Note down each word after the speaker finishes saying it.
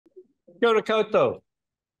Kia ora koutou.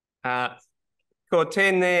 Ko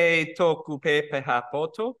tēnei tōku pēpeha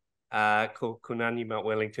poto, ko Kunani Mount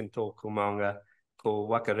Wellington tōku maunga, ko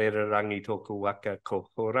wakarera rangi tōku waka, ko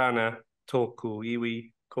Horana tōku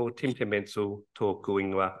iwi, ko Tenbensel tōku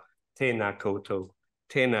ingoa, tēnā koutou,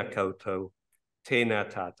 tēnā koutou, tēnā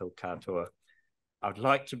tātou katoa. I'd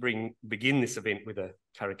like to begin this event with a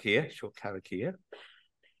karakia, short karakia.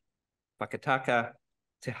 Whakataka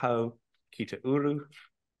te hau ki te uru,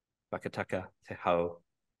 whakataka te hau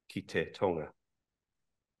ki te tonga.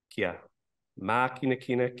 Kia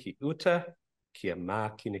mākinakina ki uta, kia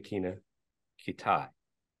mākinakina ki tai.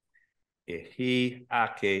 E hi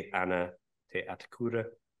ake ana te atakura,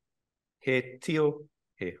 he tio,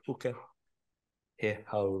 he huka, he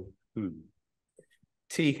hau hu.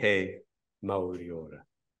 Ti he Māori ora.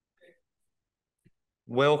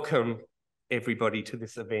 Welcome everybody to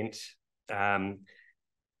this event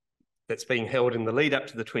that's being held in the lead up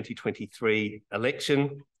to the 2023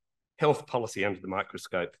 election, Health Policy Under the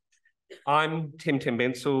Microscope. I'm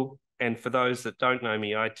Tenbensel, and for those that don't know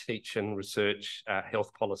me, I teach and research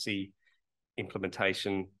health policy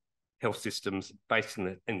implementation, health systems based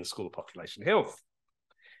in the School of Population Health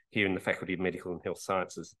here in the Faculty of Medical and Health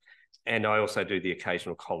Sciences. And I also do the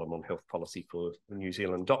occasional column on health policy for the New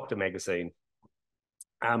Zealand Doctor magazine.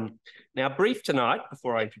 Now, brief tonight,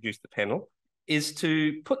 before I introduce the panel, is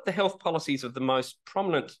to put the health policies of the most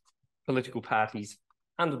prominent political parties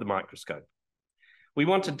under the microscope. We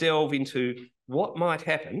want to delve into what might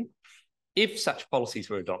happen if such policies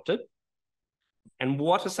were adopted, and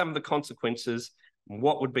what are some of the consequences, and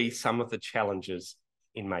what would be some of the challenges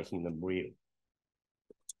in making them real.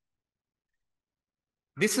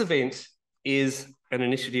 This event is an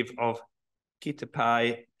initiative of Ki Te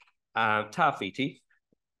Pai Tawhiti,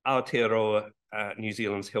 Aotearoa New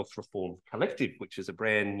Zealand's Health Reform Collective, which is a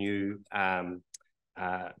brand new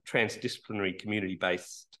transdisciplinary community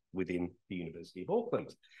based within the University of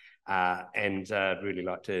Auckland. And I'd really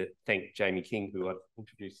like to thank Jaime King, who I'll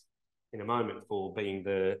introduce in a moment, for being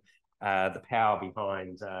the power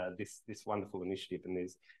behind this wonderful initiative.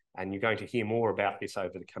 And you're going to hear more about this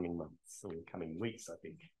over the coming months, or the coming weeks, I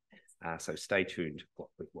think. So stay tuned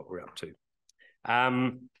with what we're up to.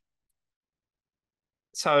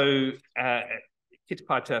 Ki Te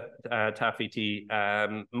Pai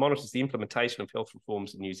Tawhiti monitors the implementation of health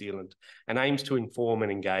reforms in New Zealand and aims to inform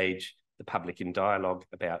and engage the public in dialogue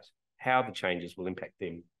about how the changes will impact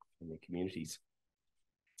them and their communities.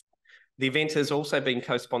 The event has also been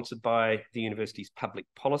co-sponsored by the university's Public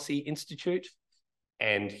Policy Institute.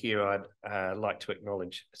 And here I'd like to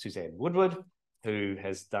acknowledge Suzanne Woodward, who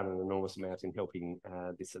has done an enormous amount in helping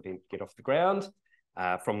this event get off the ground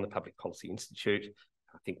from the Public Policy Institute.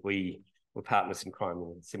 I think we were partners in crime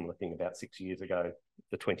with a similar thing about 6 years ago,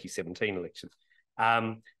 the 2017 election.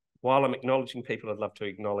 While I'm acknowledging people, I'd love to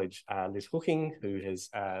acknowledge Liz Hooking, who has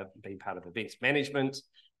been part of events management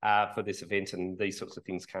for this event, and these sorts of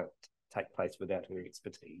things can't take place without her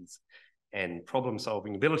expertise and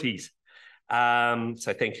problem-solving abilities.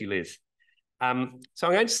 So thank you, Liz. So I'm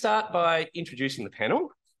going to start by introducing the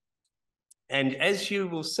panel. And as you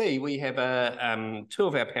will see, we have two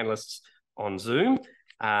of our panelists on Zoom.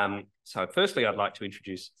 So firstly, I'd like to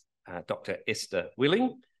introduce Dr. Esther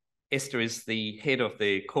Willing. Esther is the head of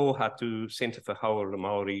the Kōhatu Centre for Hauora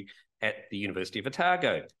Māori at the University of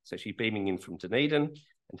Otago. So she's beaming in from Dunedin,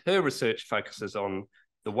 and her research focuses on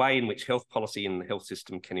the way in which health policy and the health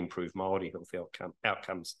system can improve Māori health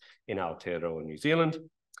outcomes in Aotearoa, New Zealand.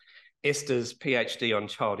 Esther's PhD on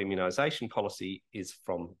child immunisation policy is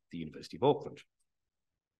from the University of Auckland.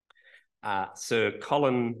 Sir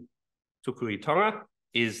Collin Tukuitonga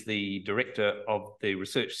is the Director of the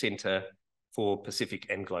Research Centre for Pacific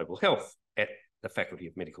and Global Health at the Faculty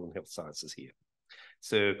of Medical and Health Sciences here.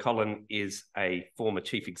 Sir Collin is a former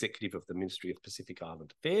Chief Executive of the Ministry of Pacific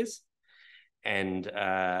Island Affairs and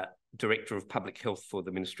Director of Public Health for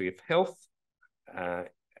the Ministry of Health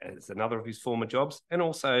as another of his former jobs, and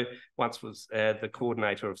also once was the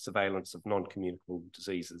Coordinator of Surveillance of Non-Communicable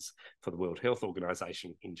Diseases for the World Health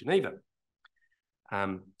Organization in Geneva.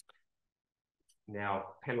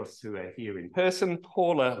 Now, panelists who are here in person,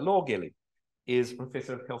 Paula Lorgelly is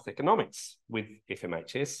Professor of Health Economics with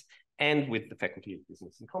FMHS and with the Faculty of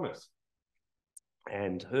Business and Commerce.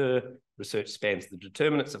 And her research spans the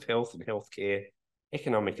determinants of health and healthcare,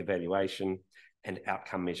 economic evaluation, and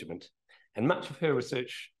outcome measurement. And much of her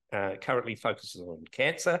research currently focuses on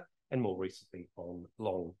cancer and more recently on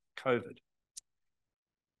long COVID.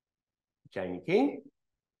 Jaime King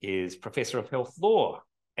is Professor of Health Law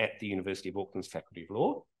at the University of Auckland's Faculty of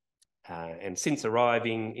Law. And since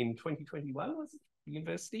arriving in 2021, was it?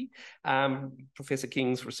 University. Professor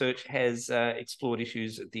King's research has explored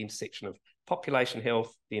issues at the intersection of population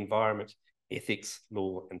health, the environment, ethics,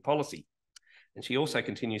 law, and policy. And she also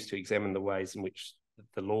continues to examine the ways in which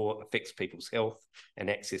the law affects people's health and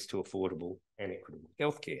access to affordable and equitable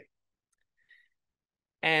healthcare.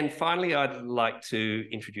 And finally, I'd like to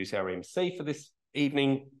introduce our MC for this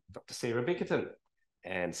evening, Dr. Sarah Bickerton.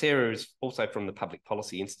 And Sarah is also from the Public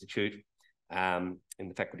Policy Institute in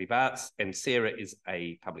the Faculty of Arts, and Sarah is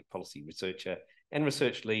a public policy researcher and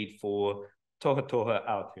research lead for Toha Toha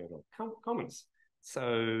Aotearoa Commons.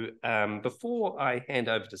 So before I hand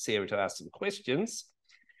over to Sarah to ask some questions,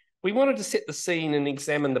 we wanted to set the scene and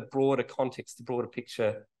examine the broader context, the broader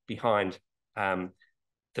picture behind the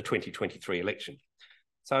 2023 election.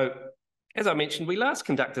 So, as I mentioned, we last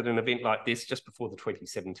conducted an event like this just before the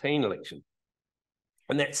 2017 election.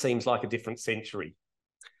 And that seems like a different century.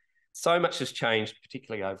 So much has changed,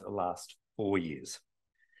 particularly over the last 4 years.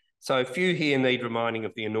 So few here need reminding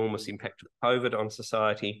of the enormous impact of COVID on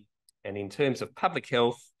society. And in terms of public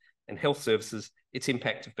health and health services, its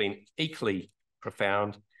impact have been equally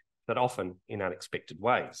profound, but often in unexpected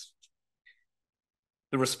ways.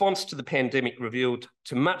 The response to the pandemic revealed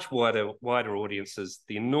to much wider audiences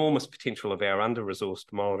the enormous potential of our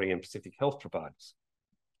under-resourced Māori and Pacific health providers.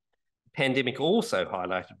 The pandemic also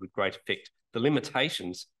highlighted with great effect the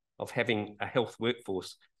limitations of having a health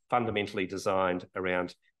workforce fundamentally designed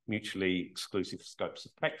around mutually exclusive scopes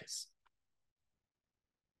of practice.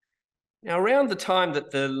 Now, around the time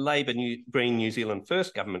that the Labour Green New Zealand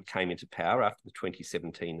First government came into power after the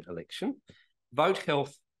 2017 election, Vote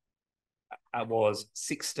Health was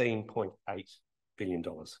 $16.8 billion. I'm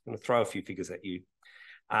going to throw a few figures at you.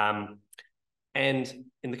 And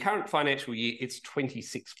in the current financial year, it's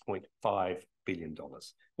 $26.5 billion.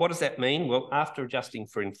 What does that mean? Well, after adjusting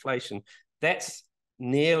for inflation, that's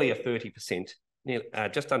nearly a 30%,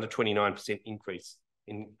 just under 29% increase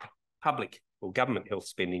in public or government health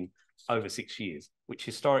spending over 6 years, which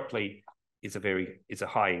historically is a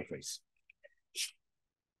high increase.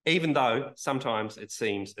 Even though sometimes it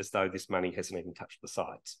seems as though this money hasn't even touched the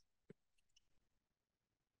sides.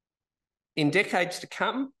 In decades to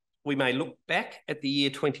come, we may look back at the year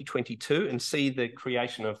 2022 and see the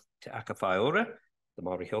creation of Te Aka Hauora, the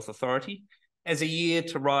Māori Health Authority, as a year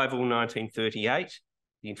to rival 1938,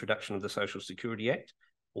 the introduction of the Social Security Act,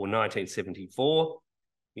 or 1974,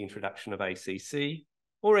 the introduction of ACC,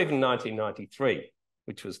 or even 1993,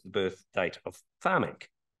 which was the birth date of Whāmek.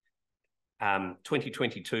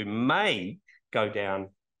 2022 may go down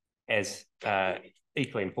as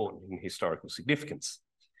equally important in historical significance.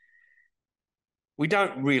 We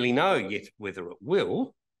don't really know yet whether it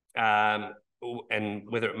will, and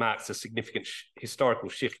whether it marks a significant historical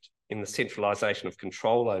shift in the centralisation of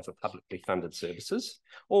control over publicly funded services,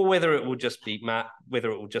 or whether it will just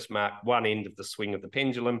mark one end of the swing of the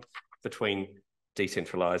pendulum between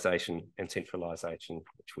decentralisation and centralisation,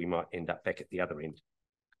 which we might end up back at the other end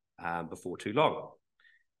before too long.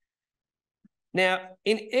 Now,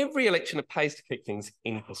 in every election, it pays to keep things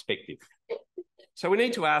in perspective. So we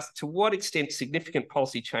need to ask, to what extent significant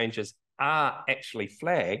policy changes are actually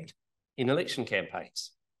flagged in election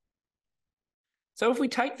campaigns? So if we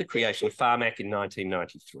take the creation of Whāmek in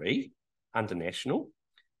 1993 under National,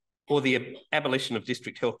 or the abolition of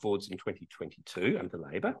district health boards in 2022 under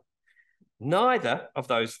Labour, neither of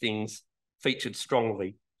those things featured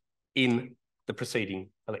strongly in the preceding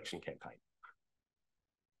election campaign.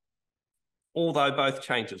 Although both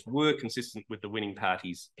changes were consistent with the winning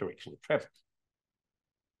party's direction of travel.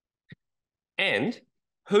 And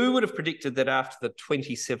who would have predicted that after the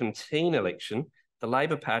 2017 election, the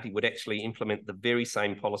Labour Party would actually implement the very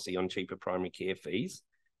same policy on cheaper primary care fees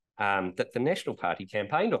that the National Party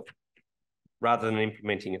campaigned on, rather than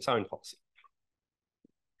implementing its own policy?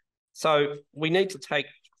 So we need to take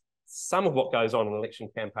some of what goes on in election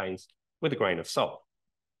campaigns with a grain of salt.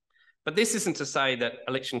 But this isn't to say that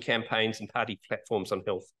election campaigns and party platforms on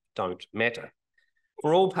health don't matter.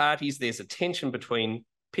 For all parties, there's a tension between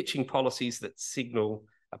pitching policies that signal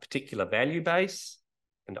a particular value base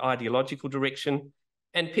and ideological direction,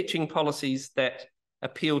 and pitching policies that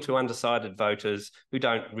appeal to undecided voters who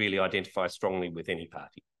don't really identify strongly with any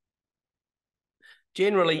party.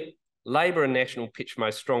 Generally, Labour and National pitch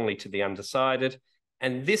most strongly to the undecided,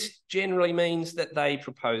 and this generally means that they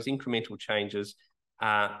propose incremental changes,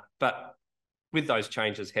 but with those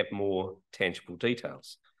changes have more tangible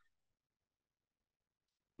details.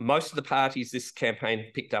 Most of the parties this campaign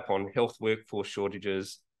picked up on health workforce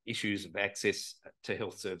shortages, issues of access to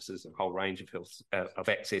health services, a whole range of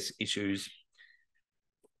access issues.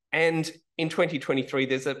 And in 2023,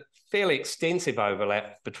 there's a fairly extensive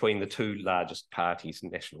overlap between the two largest parties,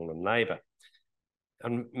 National and Labor.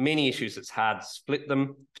 On many issues, it's hard to split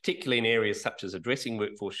them, particularly in areas such as addressing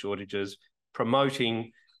workforce shortages,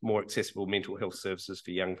 promoting more accessible mental health services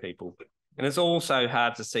for young people. And it's also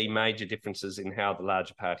hard to see major differences in how the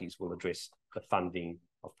larger parties will address the funding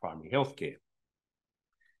of primary health care.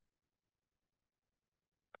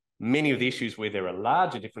 Many of the issues where there are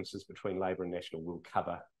larger differences between Labor and National we'll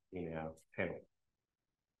cover in our panel.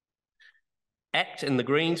 ACT and the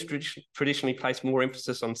Greens traditionally place more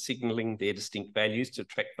emphasis on signalling their distinct values to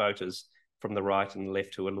attract voters from the right and the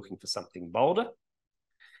left who are looking for something bolder.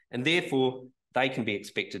 And therefore, they can be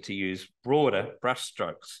expected to use broader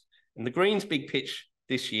brushstrokes. And the Greens' big pitch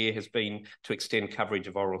this year has been to extend coverage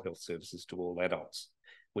of oral health services to all adults,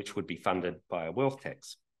 which would be funded by a wealth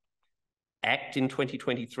tax. ACT in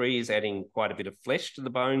 2023 is adding quite a bit of flesh to the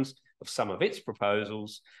bones of some of its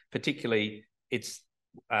proposals, particularly it's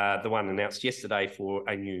the one announced yesterday for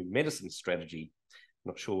a new medicine strategy. I'm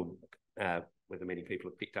not sure whether many people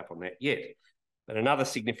have picked up on that yet. But another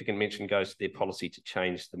significant mention goes to their policy to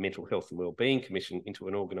change the Mental Health and Wellbeing Commission into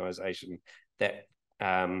an organisation that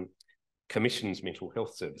commissions mental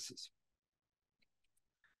health services.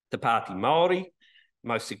 The Party Māori,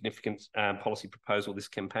 most significant policy proposal this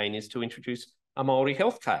campaign is to introduce a Māori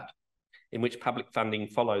health card, in which public funding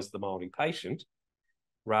follows the Māori patient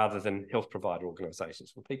rather than health provider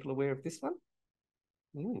organisations. Were people aware of this one?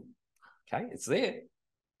 Okay, it's there.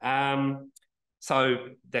 So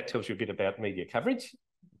that tells you a bit about media coverage,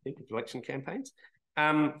 I think, of election campaigns.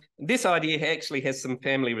 This idea actually has some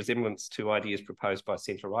family resemblance to ideas proposed by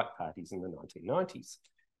centre-right parties in the 1990s.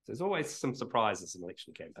 There's always some surprises in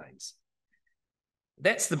election campaigns.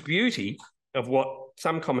 That's the beauty of what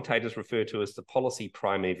some commentators refer to as the policy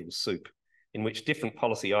primeval soup, in which different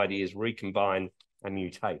policy ideas recombine and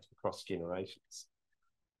mutate across generations.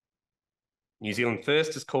 New Zealand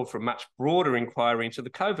First has called for a much broader inquiry into the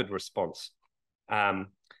COVID response. And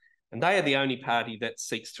they are the only party that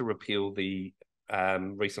seeks to repeal the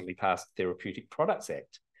recently passed Therapeutic Products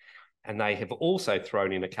Act. And they have also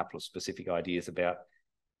thrown in a couple of specific ideas about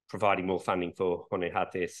providing more funding for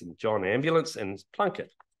Honehate St John Ambulance and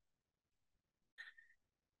Plunkett.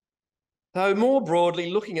 Though more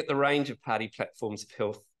broadly, looking at the range of party platforms of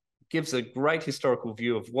health gives a great historical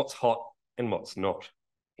view of what's hot and what's not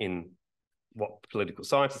in what political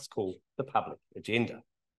scientists call the public agenda.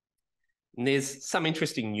 And there's some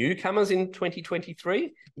interesting newcomers in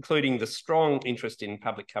 2023, including the strong interest in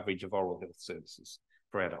public coverage of oral health services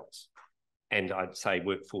for adults. And I'd say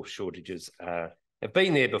workforce shortages have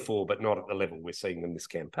been there before, but not at the level we're seeing them this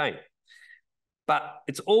campaign. But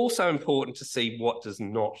it's also important to see what does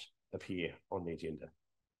not appear on the agenda.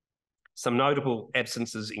 Some notable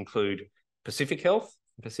absences include Pacific Health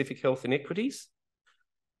inequities,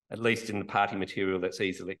 at least in the party material that's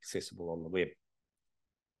easily accessible on the web.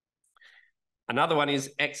 Another one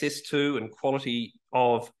is access to and quality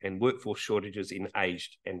of and workforce shortages in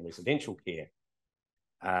aged and residential care,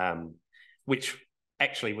 which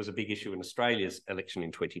actually was a big issue in Australia's election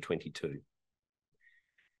in 2022.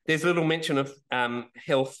 There's little mention of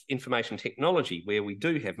health information technology, where we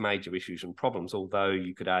do have major issues and problems, although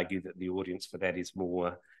you could argue that the audience for that is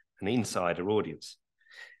more an insider audience.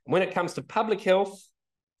 And when it comes to public health,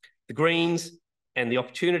 the Greens and the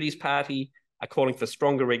Opportunities Party are calling for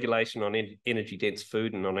stronger regulation on energy-dense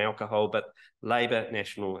food and on alcohol, but Labor,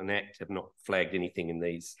 National and ACT have not flagged anything in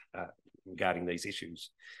these regarding these issues.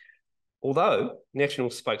 Although National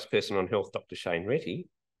spokesperson on health, Dr. Shane Reti,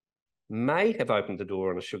 may have opened the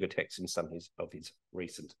door on a sugar tax in some of his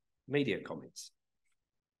recent media comments.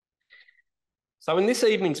 So in this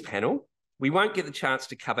evening's panel, we won't get the chance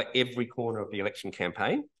to cover every corner of the election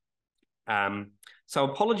campaign. So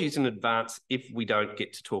apologies in advance if we don't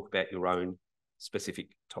get to talk about your own specific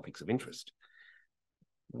topics of interest.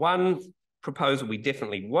 One proposal we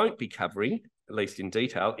definitely won't be covering, at least in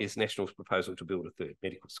detail, is National's proposal to build a third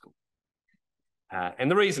medical school.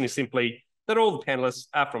 And the reason is simply that all the panellists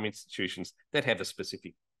are from institutions that have a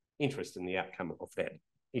specific interest in the outcome of that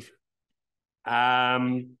issue.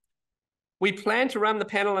 We plan to run the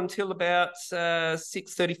panel until about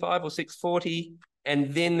 6:35 or 6:40,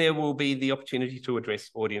 and then there will be the opportunity to address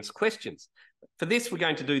audience questions. For this, we're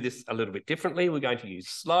going to do this a little bit differently. We're going to use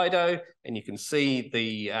Slido, and you can see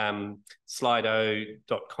the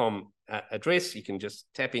slido.com address. You can just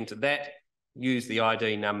tap into that, use the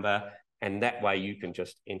ID number, and that way you can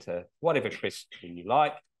just enter whatever question you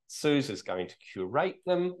like. Suze going to curate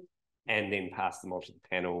them and then pass them on to the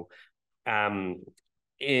panel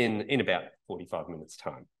in about 45 minutes'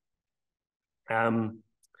 time.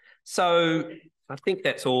 So I think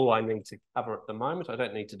that's all I need to cover at the moment. I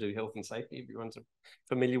don't need to do health and safety. Everyone's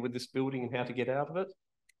familiar with this building and how to get out of it.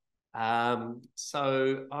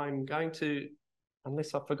 So I'm going to,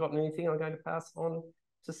 unless I've forgotten anything, I'm going to pass on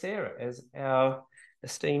to Sarah as our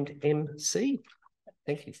esteemed MC.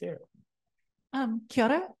 Thank you, Sarah. Kia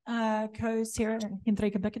ora, ko Sarah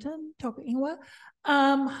Hendrika Bickerton, tōku ingoa.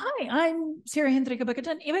 Hi, I'm Sarah Hendrika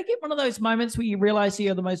Bickerton. Ever get one of those moments where you realise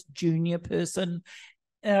you're the most junior person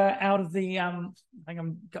out of the, I think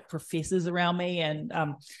I've got professors around me and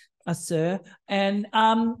a sir, and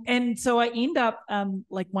so I end up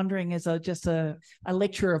like wondering as just a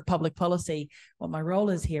lecturer of public policy what my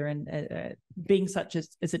role is here, and being such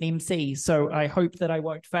as an MC. So I hope that I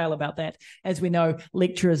won't fail about that. As we know,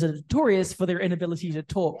 lecturers are notorious for their inability to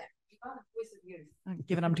talk.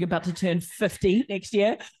 Given I'm about to turn 50 next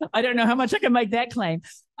year, I don't know how much I can make that claim.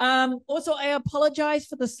 Also, I apologize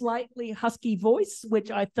for the slightly husky voice,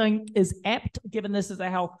 which I think is apt given this is a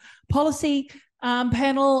health policy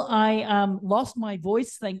panel. I lost my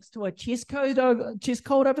voice thanks to a chest cold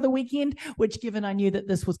over the weekend, which, given I knew that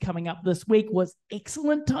this was coming up this week, was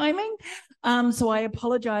excellent timing. So I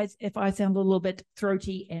apologize if I sound a little bit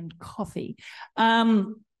throaty and coughy.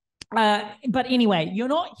 But anyway, you're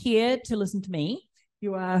not here to listen to me.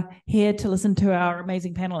 You are here to listen to our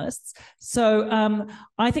amazing panelists. So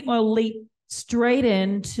I think we'll leap straight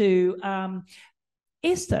into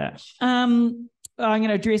Esther. I'm going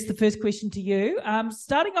to address the first question to you.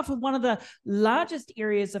 Starting off with one of the largest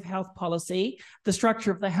areas of health policy, the structure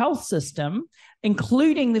of the health system,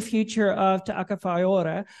 including the future of Te Aka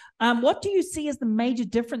Hauora, what do you see as the major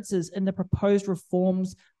differences in the proposed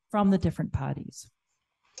reforms from the different parties?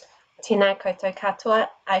 Tēnā koutou katoa.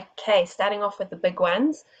 Okay, starting off with the big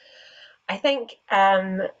ones. I think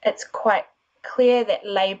it's quite clear that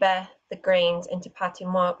Labour, the Greens and Te Pāti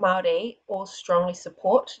Māori all strongly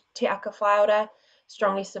support Te Aka Hauora,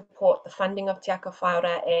 strongly support the funding of Te Aka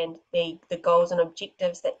Hauora and the goals and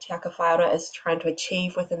objectives that Te Aka Hauora is trying to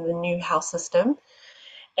achieve within the new health system.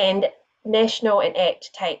 And National and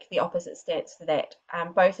ACT take the opposite stance to that.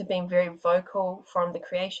 Both have been very vocal from the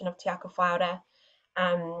creation of Te Aka Hauora,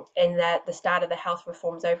 in the start of the health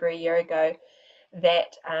reforms over a year ago,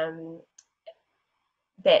 that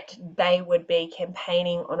that they would be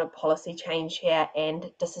campaigning on a policy change here and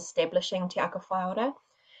disestablishing Te Aka Hauora.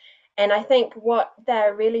 And I think what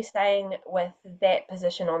they're really saying with that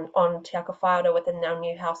position on Te Aka Hauora within our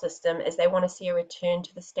new health system is they want to see a return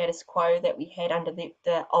to the status quo that we had under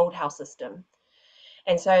the old health system.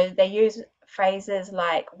 And so they use phrases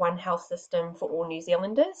like one health system for all New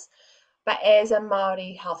Zealanders. But as a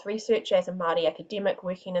Māori health researcher, as a Māori academic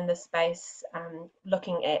working in this space,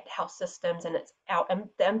 looking at health systems and the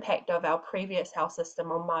impact of our previous health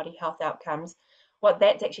system on Māori health outcomes, what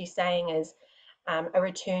that's actually saying is a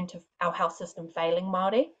return to our health system failing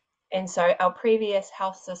Māori. And so our previous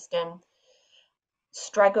health system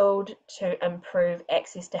struggled to improve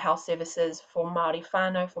access to health services for Māori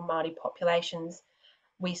whānau, for Māori populations.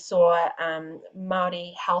 We saw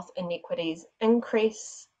Māori health inequities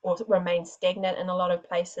increase or remain stagnant in a lot of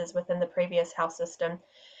places within the previous health system.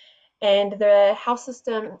 And the health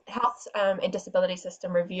and disability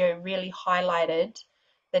system review really highlighted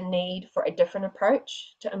the need for a different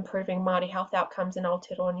approach to improving Māori health outcomes in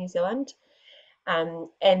Aotearoa New Zealand.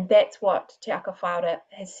 And that's what Te Aka Hauora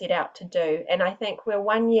has set out to do. And I think we're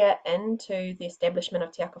 1 year into the establishment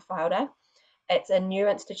of Te Aka Hauora. It's a new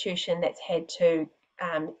institution that's had to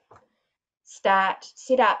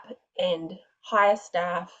set up and hire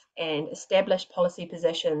staff and establish policy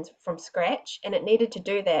positions from scratch, and it needed to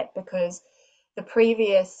do that because the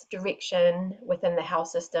previous direction within the health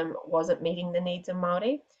system wasn't meeting the needs of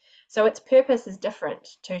Māori. So its purpose is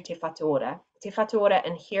different to Te Whatu Ora. Te Whatu Ora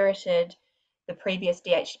inherited the previous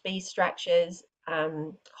DHB structures,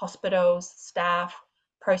 hospitals, staff,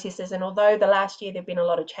 processes, and although the last year there have been a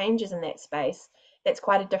lot of changes in that space, that's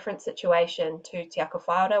quite a different situation to Te Aka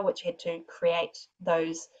Hauora, which had to create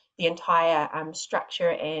the entire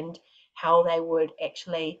structure and how they would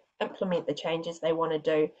actually implement the changes they want to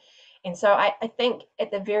do. And so I think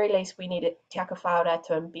at the very least we need Te Aka Hauora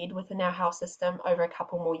to embed within our health system over a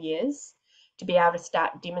couple more years to be able to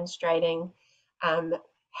start demonstrating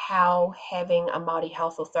how having a Māori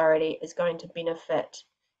health authority is going to benefit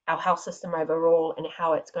our health system overall and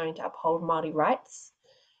how it's going to uphold Māori rights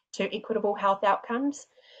to equitable health outcomes.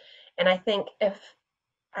 And I think if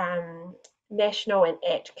National and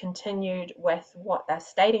ACT continued with what they're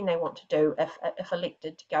stating they want to do if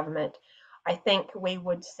elected to government, I think we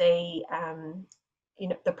would see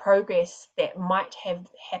the progress that might have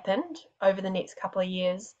happened over the next couple of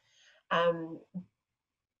years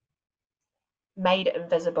made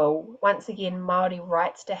invisible. Once again, Māori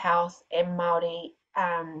rights to health and Māori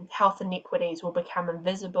health inequities will become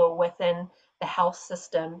invisible within the health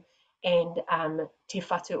system, and Te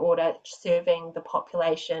Whatu Ora serving the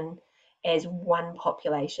population as one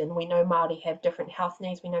population. We know Māori have different health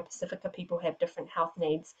needs, we know Pacifica people have different health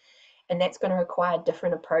needs, and that's going to require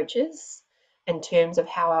different approaches in terms of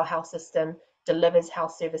how our health system delivers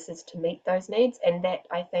health services to meet those needs. And that,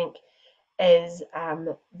 I think, is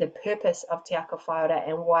the purpose of Te Ako Whāora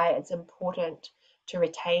and why it's important to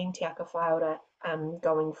retain Te Ako Whāora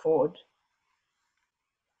going forward.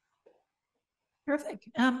 Terrific.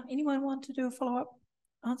 Anyone want to do a follow-up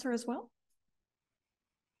answer as well?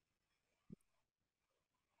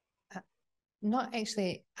 Not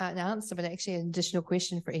actually an answer, but actually an additional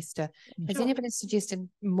question for Esther. Has Sure. anybody suggested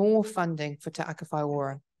more funding for Te Ako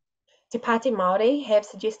Whāora? Te Pāti Māori have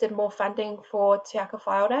suggested more funding for Te Ako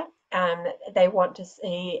Whāora. They want to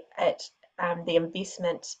see it, the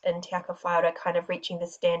investment in Te Ako Whāora kind of reaching the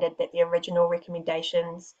standard that the original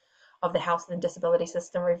recommendations of the Health and Disability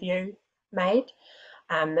System Review made.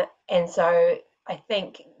 And so I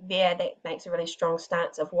think that makes a really strong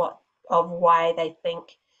stance of why they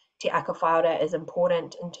think Te Ako Whāora is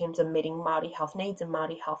important in terms of meeting Māori health needs and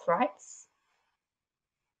Māori health rights.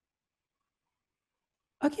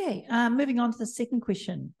 Okay, moving on to the second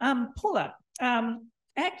question. Paula,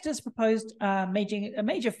 ACT has proposed a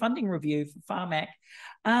major funding review for FarmAC.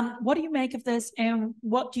 What do you make of this, and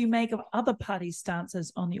what do you make of other parties'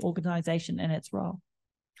 stances on the organisation and its role?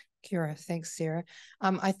 Kia ora, thanks, Sarah.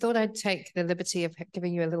 I thought I'd take the liberty of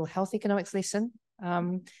giving you a little health economics lesson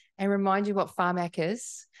and remind you what FarmAC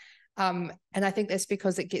is. And I think that's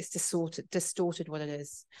because it gets distorted what it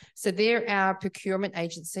is. So they're our procurement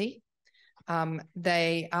agency.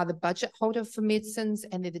 They are the budget holder for medicines,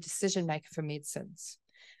 and they're the decision maker for medicines.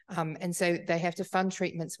 And so they have to fund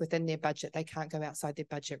treatments within their budget. They can't go outside their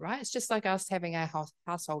budget, right? It's just like us having our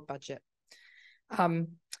household budget.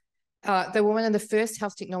 They were one of the first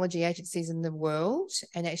health technology agencies in the world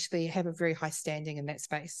and actually have a very high standing in that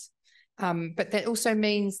space. But that also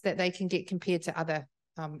means that they can get compared to other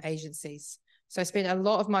agencies. So I spent a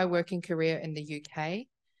lot of my working career in the UK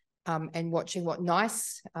and watching what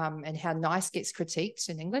NICE and how NICE gets critiqued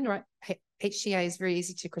in England, right? HTA is very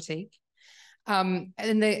easy to critique. And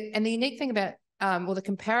the unique thing about, or the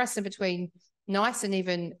comparison between NICE and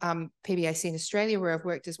even PBAC in Australia, where I've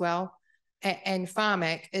worked as well, and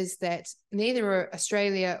FarmAC, is that neither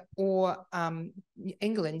Australia or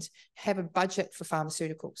England have a budget for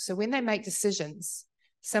pharmaceuticals. So when they make decisions,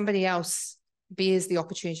 somebody else bears the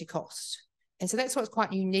opportunity cost. And so that's what's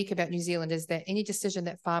quite unique about New Zealand, is that any decision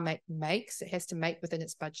that FarmAC makes, it has to make within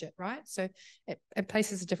its budget, right? So it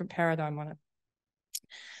places a different paradigm on it.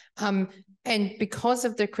 And because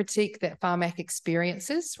of the critique that FarmAC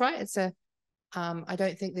experiences, right, it's a I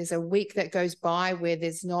don't think there's a week that goes by where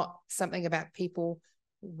there's not something about people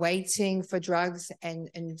waiting for drugs and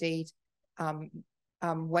indeed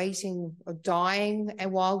waiting or dying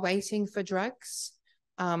while waiting for drugs.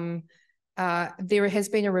 There has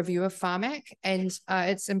been a review of FarmAC, and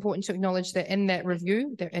it's important to acknowledge that in that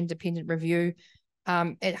review, their independent review,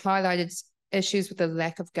 it highlighted issues with a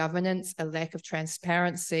lack of governance, a lack of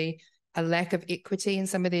transparency, a lack of equity in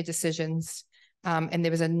some of their decisions. And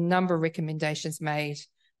there was a number of recommendations made,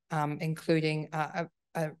 including a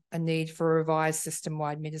need for a revised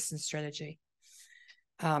system-wide medicine strategy.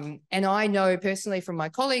 And I know personally from my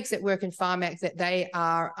colleagues that work in FarmAC that they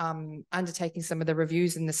are undertaking some of the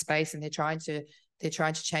reviews in the space, and they're trying to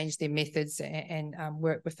change their methods and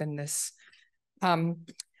work within this.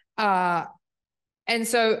 And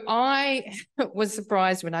so I was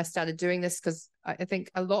surprised when I started doing this, because I think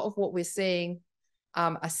a lot of what we're seeing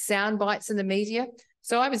are sound bites in the media.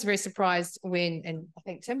 So I was very surprised when, and I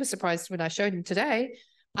think Tim was surprised when I showed him today,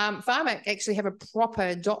 FarmAC actually have a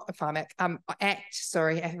proper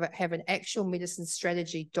have an actual medicine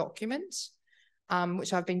strategy document,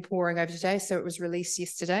 which I've been poring over today. So it was released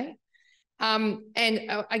yesterday. And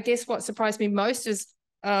I guess what surprised me most is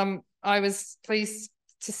I was pleased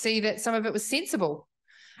to see that some of it was sensible.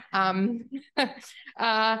 And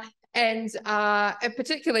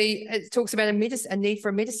particularly, it talks about a need for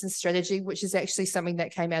a medicine strategy, which is actually something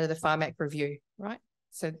that came out of the FarmAC review, right?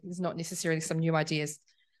 So there's not necessarily some new ideas.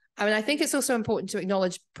 I mean, I think it's also important to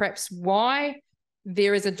acknowledge perhaps why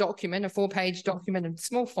there is a document, a 4-page document in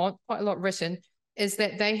small font, quite a lot written, is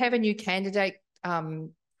that they have a new candidate,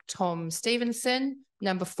 Tom Stevenson,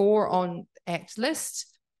 number 4 on ACT list,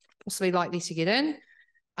 possibly likely to get in.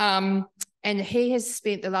 And he has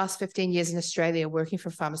spent the last 15 years in Australia working for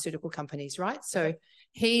pharmaceutical companies, right? So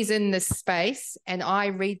he's in this space, and I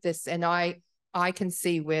read this and I can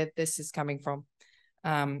see where this is coming from.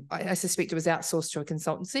 I suspect it was outsourced to a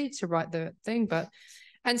consultancy to write the thing,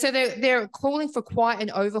 and so they're calling for quite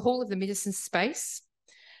an overhaul of the medicine space,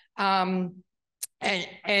 and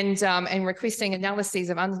requesting analyses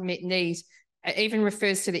of unmet need. It even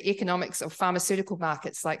refers to the economics of pharmaceutical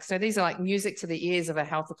markets. So these are like music to the ears of a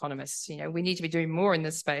health economist. You know, we need to be doing more in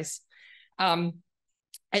this space.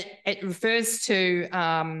 It refers to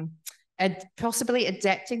possibly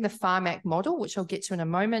adapting the Pharmac model, which I'll get to in a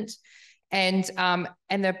moment, and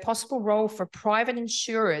the possible role for private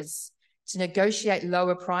insurers to negotiate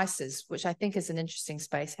lower prices, which I think is an interesting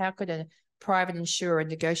space. How could a private insurer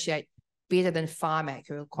negotiate better than Pharmac,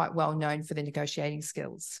 who are quite well known for their negotiating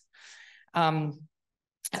skills? And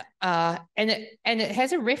it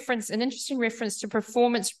has an interesting reference to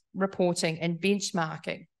performance reporting and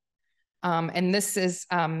benchmarking. And this is,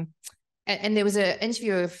 and there was an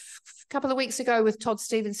interview a couple of weeks ago with Todd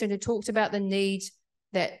Stevenson, who talked about the need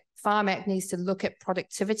that Pharmac needs to look at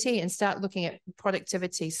productivity and start looking at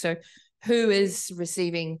productivity. So who is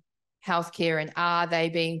receiving healthcare and are they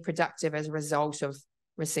being productive as a result of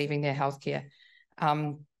receiving their healthcare?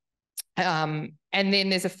 And then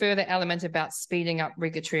there's a further element about speeding up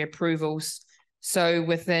regulatory approvals. So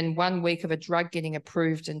within 1 week of a drug getting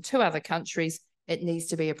approved in 2 other countries, it needs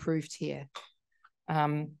to be approved here.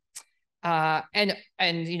 And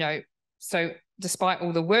you know, so despite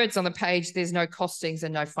all the words on the page, there's no costings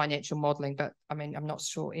and no financial modeling, but I mean, I'm not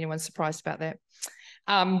sure anyone's surprised about that.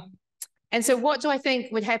 And so what do I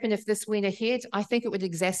think would happen if this went ahead? I think it would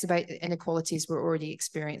exacerbate the inequalities we're already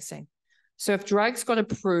experiencing. So if drugs got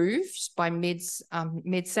approved by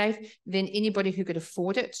MedSafe, then anybody who could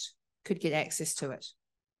afford it could get access to it.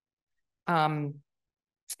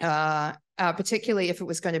 Particularly if it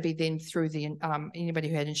was going to be then through the anybody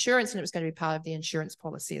who had insurance, and it was going to be part of the insurance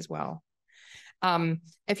policy as well.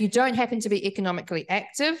 If you don't happen to be economically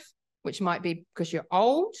active, which might be because you're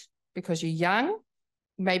old, because you're young,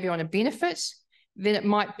 maybe on a benefit, then it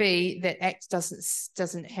might be that ACT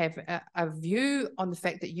doesn't have a view on the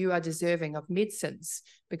fact that you are deserving of medicines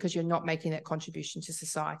because you're not making that contribution to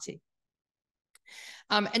society.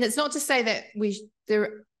 And it's not to say that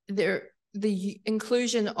the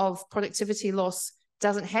inclusion of productivity loss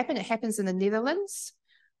doesn't happen. It happens in the Netherlands,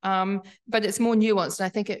 but it's more nuanced, and I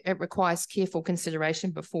think it requires careful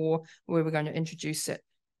consideration before we were going to introduce it,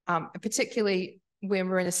 particularly when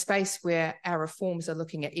we're in a space where our reforms are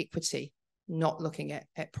looking at equity, not looking at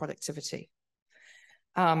productivity.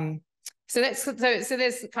 So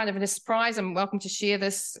there's kind of a surprise. I'm welcome to share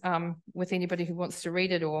this with anybody who wants to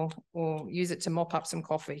read it or use it to mop up some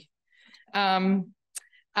coffee.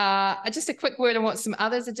 Just a quick word on what some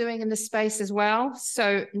others are doing in this space as well.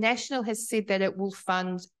 So National has said that it will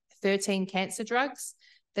fund 13 cancer drugs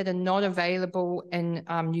that are not available in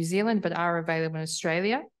New Zealand but are available in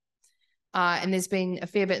Australia. And there's been a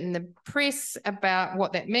fair bit in the press about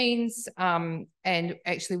what that means, and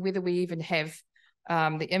actually whether we even have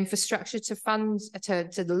the infrastructure to fund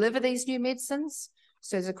to deliver these new medicines.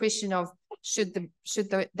 So there's a question of should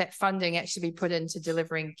that funding actually be put into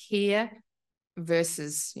delivering care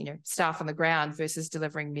versus, you know, staff on the ground versus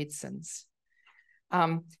delivering medicines.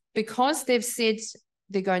 Because they've said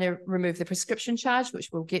they're going to remove the prescription charge, which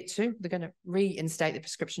we'll get to. They're going to reinstate the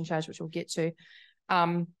prescription charge, which we'll get to.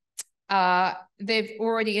 They've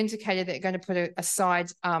already indicated that they're going to put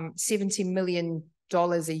aside $70 million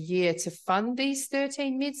a year to fund these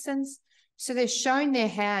 13 medicines. So they've shown their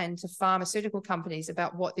hand to pharmaceutical companies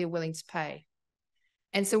about what they're willing to pay.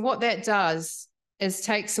 And so what that does is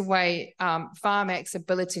takes away Pharmac's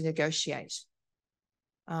ability to negotiate.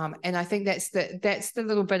 And I think that's the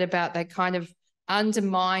little bit about that kind of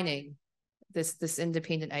undermining this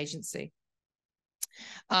independent agency.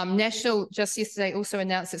 National just yesterday also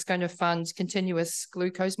announced it's going to fund continuous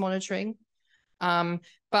glucose monitoring. But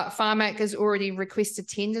Pharmac has already requested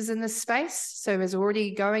tenders in this space, so is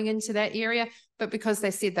already going into that area. But because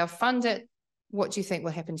they said they'll fund it, what do you think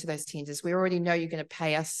will happen to those tenders? We already know you're going to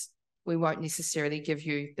pay us. We won't necessarily give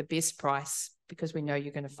you the best price because we know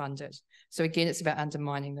you're going to fund it. So again, it's about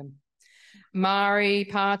undermining them. Māori,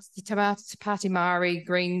 Party Māori,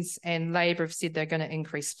 Greens and Labour have said they're going to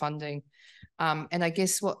increase funding. And I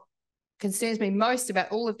guess what concerns me most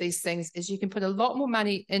about all of these things is you can put a lot more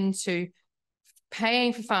money into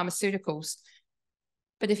paying for pharmaceuticals,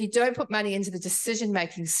 but if you don't put money into the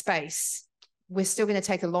decision-making space, we're still going to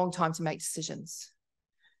take a long time to make decisions.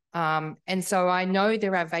 And so I know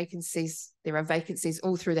there are vacancies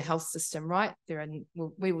all through the health system, right?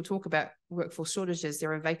 We will talk about workforce shortages.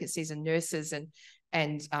 There are vacancies in nurses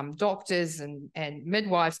and doctors and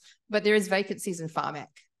midwives, but there is vacancies in Pharmac.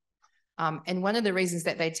 And one of the reasons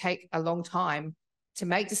that they take a long time to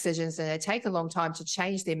make decisions and they take a long time to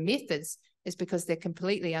change their methods is because they're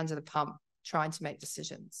completely under the pump trying to make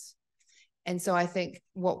decisions. And so I think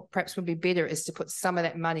what perhaps would be better is to put some of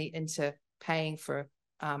that money into paying for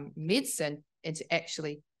medicine and to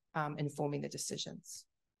actually informing the decisions.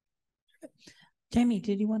 Jaime,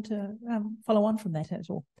 did you want to follow on from that at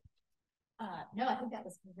all? No, I think that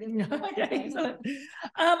was really Okay, excellent.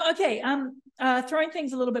 Throwing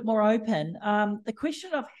things a little bit more open, the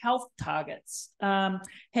question of health targets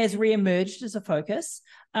has re-emerged as a focus.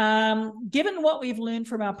 Given what we've learned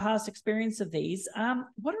from our past experience of these,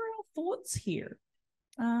 what are our thoughts here?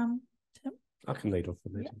 Tim? I can lead off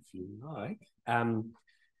on that if you like.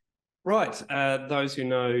 Right, those who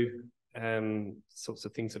know sorts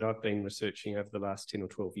of things that I've been researching over the last 10 or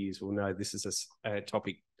 12 years will know this is a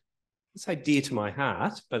topic, I'd say dear to my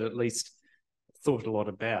heart, but at least thought a lot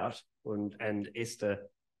about, and Esther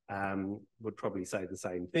would probably say the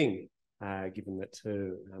same thing, given that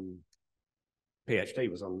her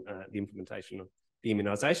PhD was on the implementation of the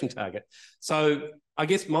immunisation target. So I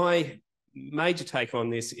guess my major take on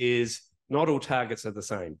this is not all targets are the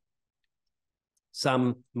same.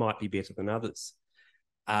 Some might be better than others.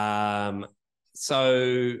 I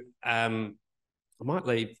might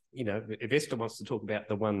leave, if Esther wants to talk about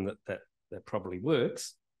the one that probably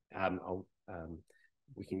works,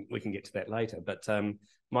 we can get to that later. But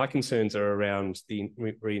my concerns are around the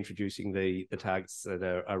reintroducing the targets that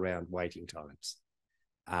are around waiting times.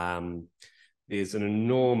 There's an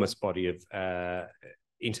enormous body of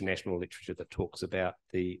international literature that talks about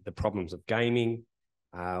the problems of gaming.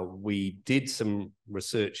 We did some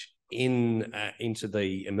research into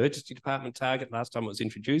the emergency department target last time it was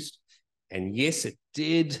introduced. And yes, it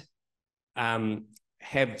did have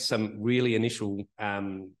some really initial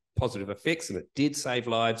positive effects, and it did save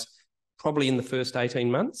lives probably in the first 18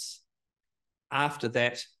 months. After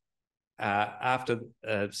that, after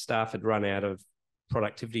staff had run out of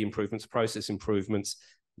productivity improvements, process improvements,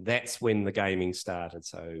 that's when the gaming started.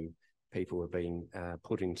 So people were being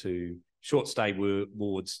put into short stay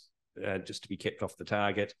wards just to be kept off the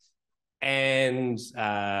target. And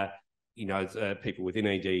people within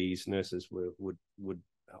EDs, nurses would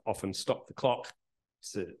often stop the clock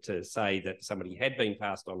to say that somebody had been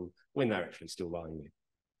passed on when they're actually still lying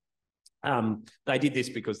there. They did this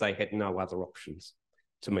because they had no other options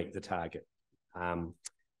to meet the target.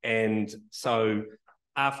 And so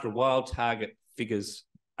after a while, target figures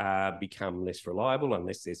become less reliable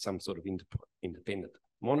unless there's some sort of independent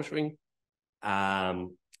monitoring,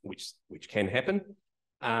 which can happen.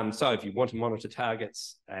 So if you want to monitor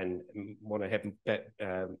targets and want to have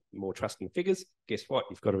more trust in figures, guess what?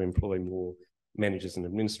 You've got to employ more managers and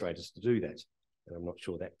administrators to do that. And I'm not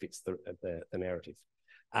sure that fits the narrative.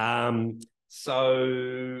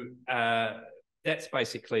 So that's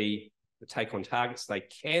basically the take on targets. They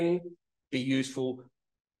can be useful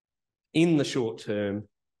in the short term,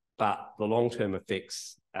 but the long-term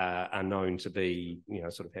effects are known to be,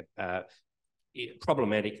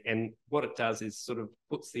 problematic. And what it does is sort of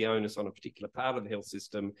puts the onus on a particular part of the health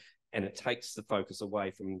system, and it takes the focus away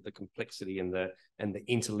from the complexity and the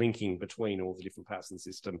interlinking between all the different parts of the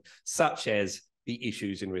system, such as the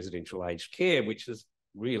issues in residential aged care, which is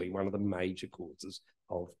really one of the major causes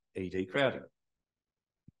of ED crowding.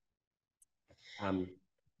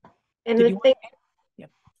 In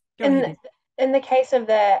the case of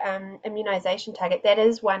the immunisation target, that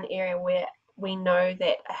is one area where we know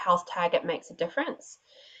that a health target makes a difference.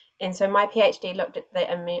 And so my PhD looked at the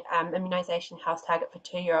immunisation health target for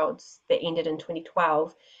 2-year-olds that ended in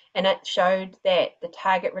 2012, and it showed that the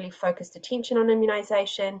target really focused attention on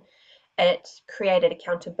immunisation. It created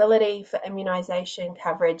accountability for immunisation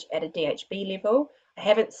coverage at a DHB level.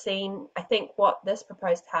 I think what this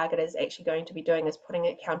proposed target is actually going to be doing is putting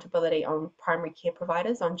accountability on primary care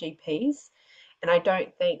providers, on GPs, and I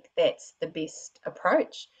don't think that's the best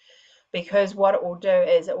approach, because what it will do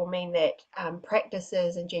is it will mean that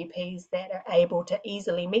practices and GPs that are able to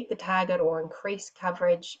easily meet the target or increase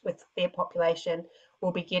coverage with their population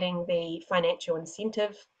will be getting the financial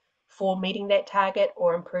incentive for meeting that target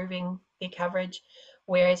or improving their coverage,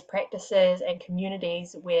 whereas practices and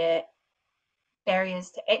communities where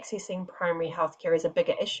barriers to accessing primary healthcare is a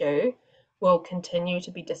bigger issue will continue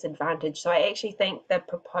to be disadvantaged. So I actually think the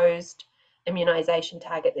proposed immunisation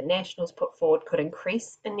target that Nationals put forward could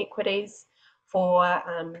increase inequities for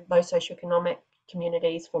those socioeconomic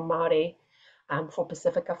communities, for Māori, for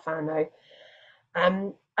Pacifica whānau.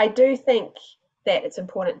 I do think that it's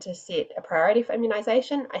important to set a priority for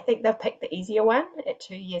immunisation. I think they've picked the easier one at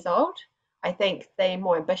 2 years old. I think the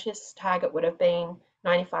more ambitious target would have been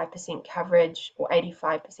 95% coverage or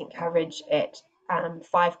 85% coverage at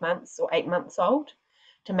 5 months or 8 months old.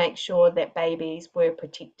 to make sure that babies were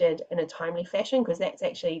protected in a timely fashion, because that's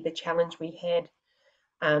actually the challenge we had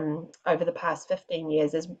over the past 15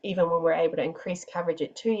 years, is even when we're able to increase coverage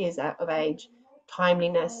at 2 years of age,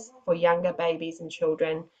 timeliness for younger babies and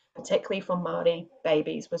children, particularly for Māori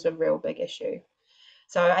babies, was a real big issue.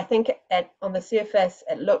 So I think on the surface,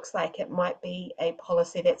 it looks like it might be a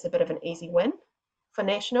policy that's a bit of an easy win for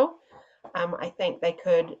National. I think they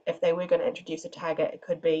could, if they were going to introduce a target, it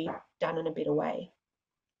could be done in a better way.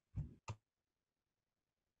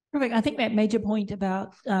 Perfect. I think that major point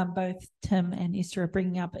about both Tim and Esther are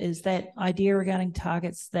bringing up is that idea regarding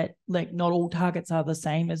targets, that like not all targets are the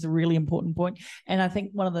same, is a really important point. And I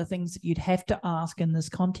think one of the things that you'd have to ask in this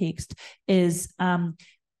context is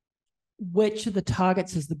which of the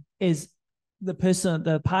targets is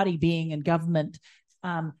the party being in government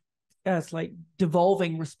it's like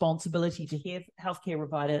devolving responsibility to healthcare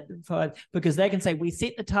provider, because they can say we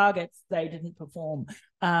set the targets, they didn't perform,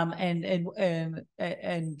 and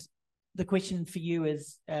the question for you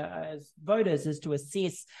as voters is to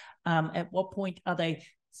assess at what point are they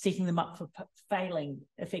setting them up for failing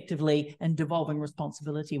effectively and devolving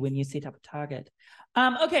responsibility when you set up a target.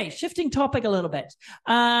 Okay, shifting topic a little bit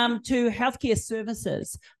to healthcare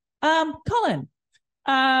services. Collin,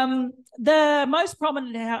 the most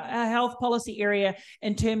prominent health policy area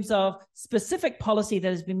in terms of specific policy that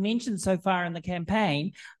has been mentioned so far in the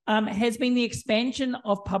campaign has been the expansion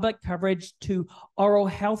of public coverage to oral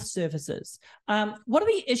health services. What are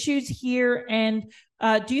the issues here, and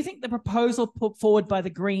do you think the proposal put forward by the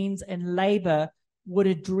Greens and Labour would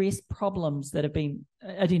address problems that have been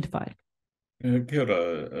identified? Kia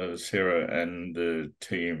ora, Sarah and the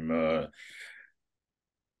team.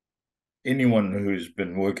 Anyone who's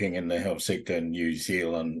been working in the health sector in New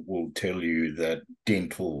Zealand will tell you that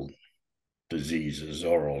dental diseases,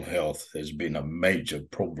 oral health, has been a major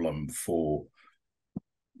problem for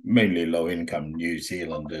mainly low-income New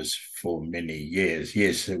Zealanders for many years.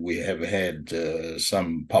 Yes, we have had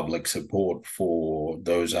some public support for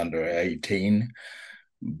those under 18,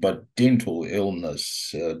 but dental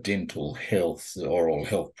illness, dental health, oral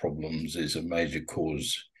health problems is a major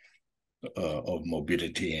cause of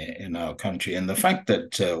morbidity in our country. And the fact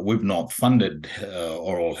that we've not funded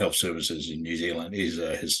oral health services in New Zealand is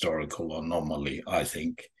a historical anomaly, I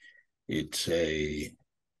think. It's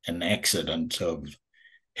an accident of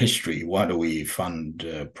history. Why do we fund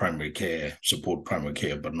primary care, support primary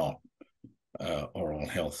care, but not oral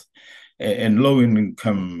health? And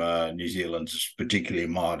low-income New Zealanders, particularly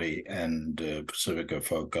Māori and Pacifica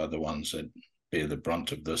folk, are the ones that bear the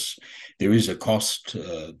brunt of this. There is a cost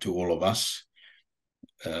to all of us.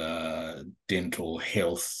 Dental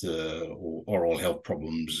health or oral health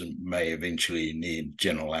problems may eventually need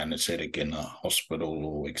general anesthetic in a hospital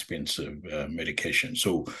or expensive medication.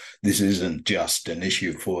 So this isn't just an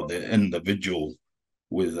issue for the individual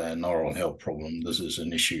with an oral health problem. This is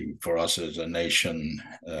an issue for us as a nation,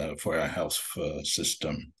 for our health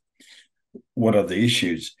system. What are the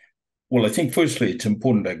issues? Well, I think firstly, it's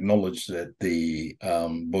important to acknowledge that the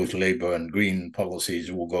both Labour and Green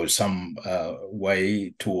policies will go some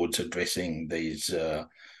way towards addressing these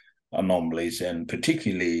anomalies, and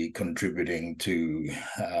particularly contributing to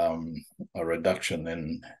a reduction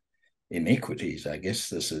in inequities. I guess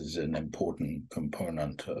this is an important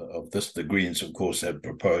component of this. The Greens, of course, have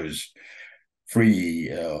proposed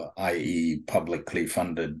free, i.e. publicly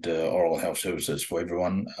funded oral health services for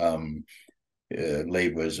everyone.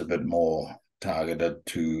 Labour is a bit more targeted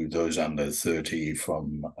to those under 30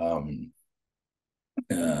 from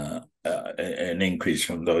an increase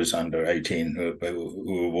from those under 18 who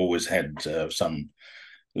have always had some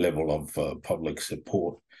level of public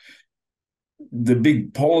support. The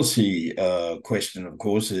big policy question, of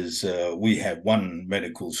course, is we have one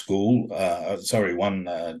medical school,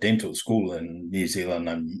 one dental school in New Zealand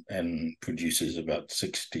and produces about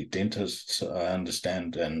 60 dentists, I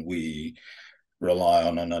understand, and we rely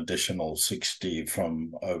on an additional 60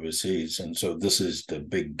 from overseas. And so this is the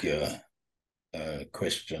big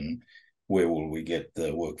question: where will we get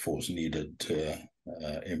the workforce needed to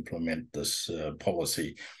implement this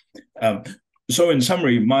policy? So in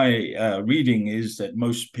summary, my reading is that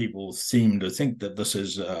most people seem to think that this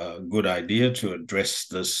is a good idea to address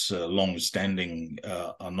this long-standing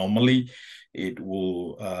anomaly. It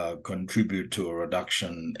will contribute to a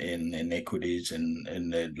reduction in inequities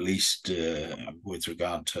and at least with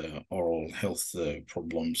regard to oral health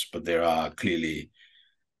problems, but there are clearly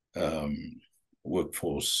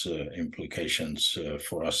workforce implications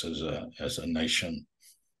for us as a nation.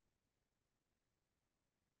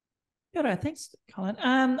 Kia ora, thanks, Collin.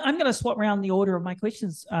 I'm going to swap around the order of my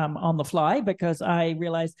questions on the fly because I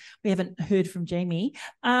realised we haven't heard from Jaime.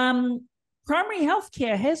 Primary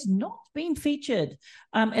healthcare has not been featured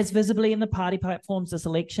as visibly in the party platforms this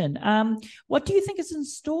election. What do you think is in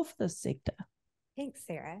store for this sector? Thanks,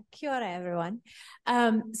 Sarah. Kia ora, everyone.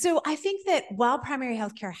 So I think that while primary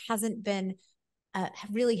healthcare hasn't been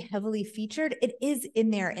really heavily featured, it is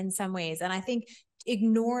in there in some ways. And I think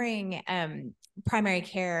ignoring primary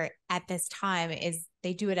care at this time is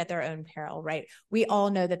they do it at their own peril, right? We all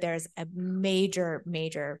know that there's a major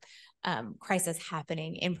crisis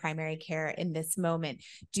happening in primary care in this moment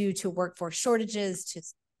due to workforce shortages, to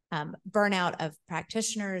burnout of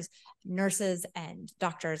practitioners, nurses, and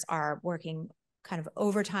doctors are working kind of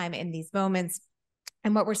overtime in these moments.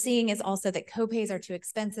 And what we're seeing is also that copays are too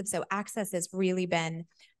expensive. So access has really been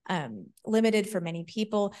limited for many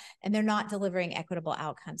people, and they're not delivering equitable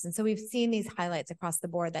outcomes. And so we've seen these highlights across the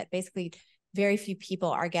board that basically very few people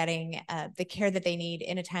are getting the care that they need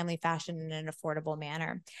in a timely fashion in an affordable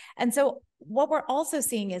manner. And so what we're also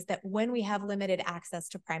seeing is that when we have limited access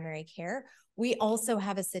to primary care, we also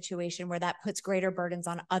have a situation where that puts greater burdens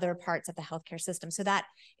on other parts of the healthcare system. So that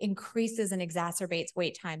increases and exacerbates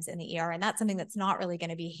wait times in the ER. And that's something that's not really going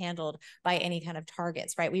to be handled by any kind of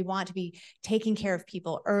targets, right? We want to be taking care of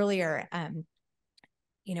people earlier,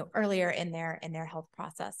 earlier in their health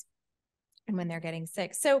process and when they're getting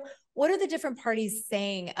sick. So what are the different parties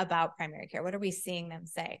saying about primary care? What are we seeing them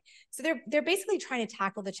say? So they're basically trying to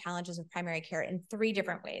tackle the challenges of primary care in three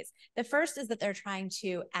different ways. The first is that they're trying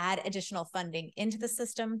to add additional funding into the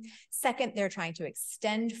system. Second, they're trying to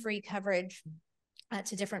extend free coverage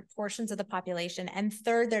to different portions of the population. And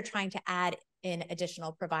third, they're trying to add in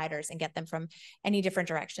additional providers and get them from any different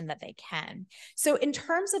direction that they can. So in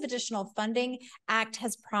terms of additional funding, ACT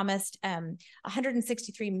has promised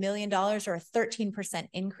 $163 million or a 13%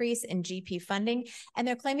 increase in GP funding. And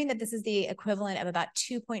they're claiming that this is the equivalent of about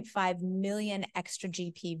 2.5 million extra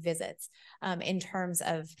GP visits in terms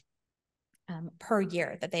of per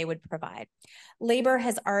year that they would provide. Labor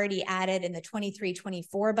has already added in the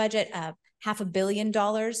 23-24 budget $500 million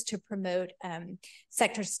to promote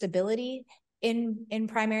sector stability in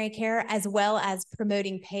primary care, as well as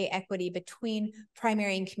promoting pay equity between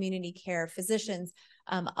primary and community care physicians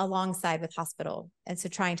alongside with hospital. And so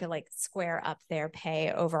trying to like square up their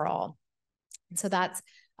pay overall. And so that's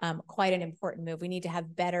quite an important move. We need to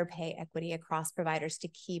have better pay equity across providers to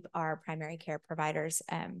keep our primary care providers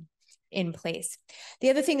in place. The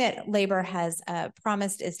other thing that Labor has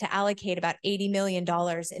promised is to allocate about $80 million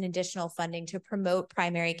in additional funding to promote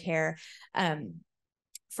primary care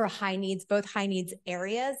for high needs, both high needs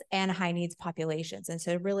areas and high needs populations. And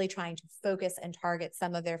so really trying to focus and target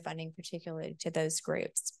some of their funding, particularly to those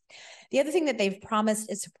groups. The other thing that they've promised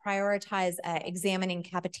is to prioritize examining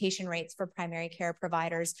capitation rates for primary care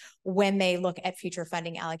providers when they look at future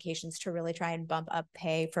funding allocations to really try and bump up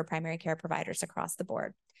pay for primary care providers across the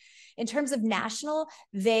board. In terms of national,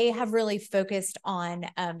 they have really focused on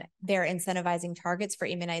their incentivizing targets for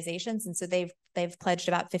immunizations. And so they've pledged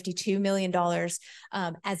about $52 million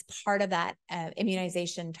as part of that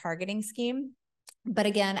immunization targeting scheme. But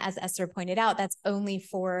again, as Esther pointed out, that's only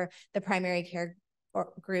for the primary care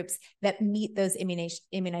groups that meet those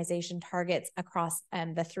immunization targets across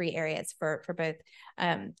the three areas for both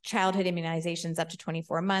childhood immunizations up to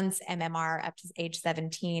 24 months, MMR up to age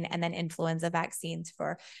 17, and then influenza vaccines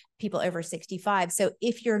for people over 65. So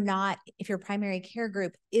if your primary care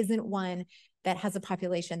group isn't one that has a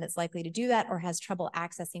population that's likely to do that or has trouble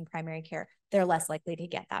accessing primary care, they're less likely to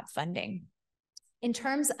get that funding. In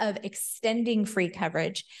terms of extending free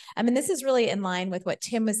coverage, I mean, this is really in line with what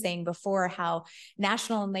Tim was saying before, how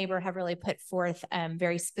National and Labor have really put forth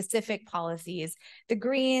very specific policies. The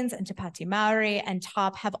Greens and Te Pāti Māori and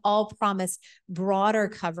TOP have all promised broader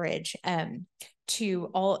coverage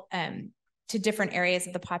to different areas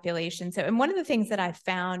of the population. So, and one of the things that I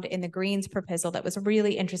found in the Greens proposal that was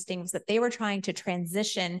really interesting was that they were trying to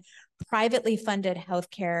transition privately funded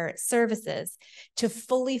healthcare services to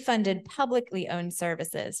fully funded publicly owned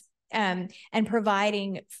services, and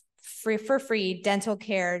providing for free dental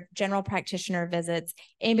care, general practitioner visits,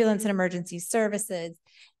 ambulance and emergency services,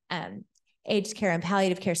 aged care and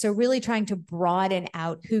palliative care. So really trying to broaden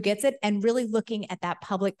out who gets it and really looking at that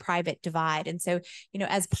public-private divide. And so,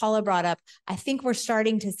 as Paula brought up, I think we're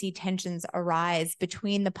starting to see tensions arise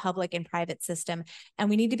between the public and private system. And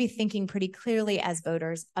we need to be thinking pretty clearly as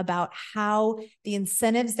voters about how the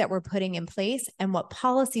incentives that we're putting in place and what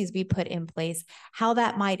policies we put in place, how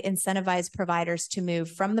that might incentivize providers to move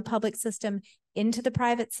from the public system into the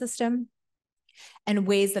private system, and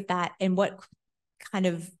ways and what kind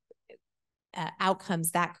of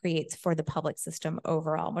outcomes that creates for the public system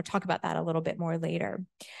overall. We'll talk about that a little bit more later.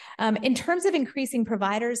 In terms of increasing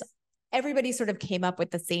providers, everybody sort of came up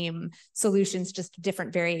with the same solutions, just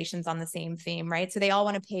different variations on the same theme, right? So they all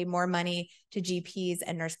want to pay more money to GPs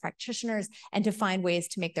and nurse practitioners and to find ways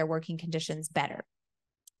to make their working conditions better.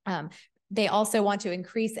 They also want to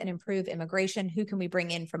increase and improve immigration. Who can we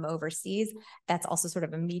bring in from overseas? That's also sort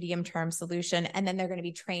of a medium-term solution. And then they're going to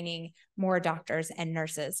be training more doctors and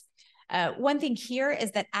nurses. One thing here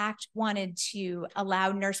is that ACT wanted to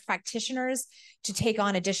allow nurse practitioners to take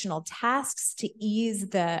on additional tasks to ease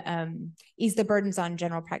the burdens on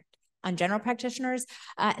general practitioners.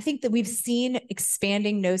 I think that we've seen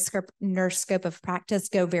expanding nurse scope of practice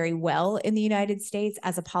go very well in the United States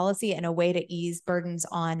as a policy and a way to ease burdens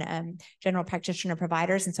on general practitioner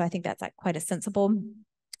providers. And so I think that's quite a sensible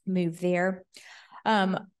move there.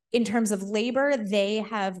 In terms of labor, they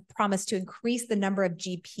have promised to increase the number of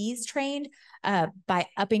GPs trained by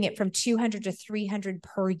upping it from 200 to 300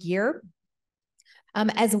 per year,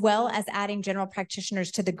 as well as adding general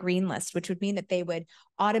practitioners to the green list, which would mean that they would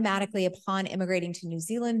automatically, upon immigrating to New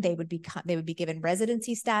Zealand, they would be given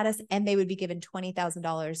residency status and they would be given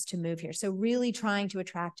 $20,000 to move here. So really trying to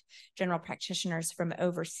attract general practitioners from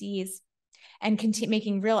overseas and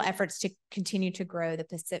making real efforts to continue to grow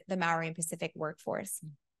the Maori and Pacific workforce.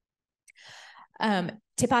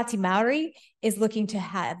 Te Pāti Māori is looking to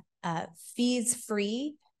have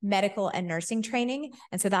fees-free medical and nursing training.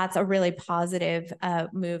 And so that's a really positive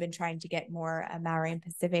move in trying to get more Maori and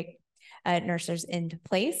Pacific nurses into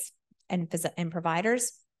place and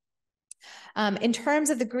providers. In terms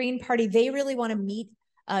of the Green Party, they really want to meet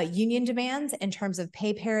union demands in terms of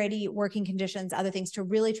pay parity, working conditions, other things, to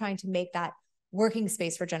really trying to make that working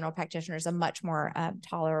space for general practitioners a much more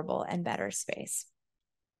tolerable and better space.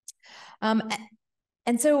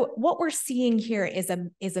 And so what we're seeing here is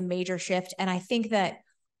a major shift. And I think that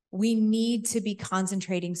we need to be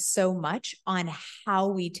concentrating so much on how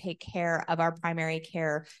we take care of our primary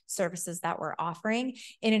care services that we're offering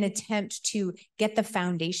in an attempt to get the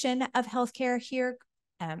foundation of healthcare here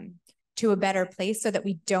to a better place so that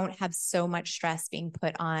we don't have so much stress being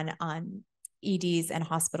put on EDs and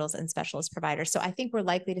hospitals and specialist providers. So I think we're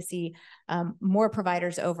likely to see more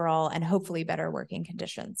providers overall and hopefully better working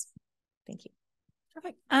conditions. Thank you.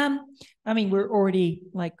 Perfect. I mean, we're already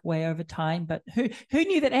like way over time, but who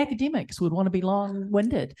knew that academics would want to be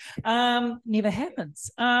long-winded? Never happens.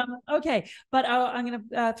 Okay, but I'm going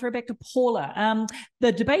to throw back to Paula.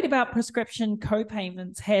 The debate about prescription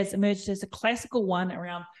co-payments has emerged as a classical one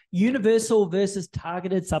around universal versus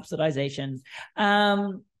targeted subsidization.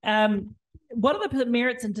 What are the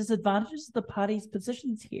merits and disadvantages of the parties'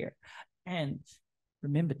 positions here? And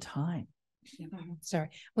remember time. Sorry,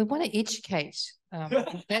 we want to educate.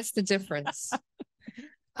 That's the difference.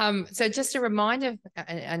 So just a reminder,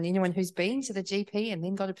 and anyone who's been to the GP and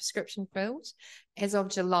then got a prescription filled, as of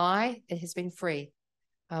July, it has been free.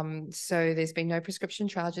 So there's been no prescription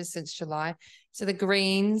charges since July. So the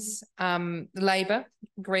Greens, Labour,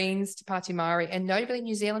 Greens, Te Pāti Māori, and notably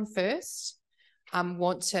New Zealand First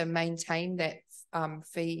want to maintain that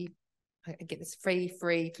fee. I get this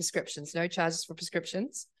free prescriptions, no charges for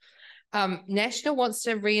prescriptions. National wants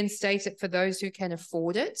to reinstate it for those who can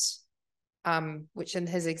afford it, which in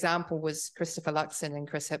his example was Christopher Luxon and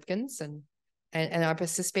Chris Hipkins, and I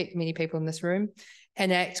suspect many people in this room.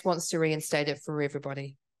 And ACT wants to reinstate it for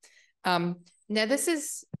everybody. Now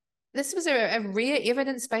this was a rare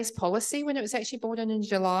evidence-based policy when it was actually brought in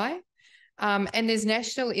July, and there's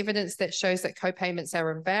national evidence that shows that co-payments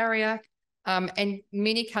are a barrier. And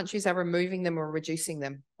many countries are removing them or reducing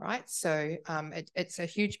them, right? So it's a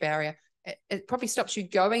huge barrier. It probably stops you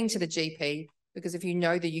going to the GP, because if you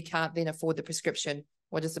know that you can't then afford the prescription,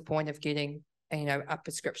 what is the point of getting, a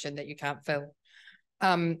prescription that you can't fill?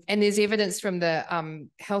 And there's evidence from the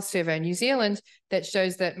Health Survey in New Zealand that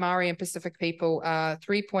shows that Maori and Pacific people are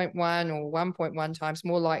 3.1 or 1.1 times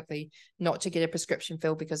more likely not to get a prescription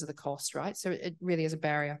filled because of the cost, right? So it really is a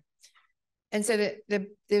barrier. And so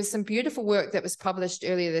there's some beautiful work that was published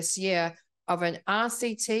earlier this year of an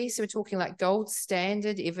RCT, so we're talking like gold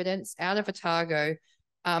standard evidence out of Otago,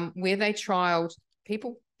 where they trialed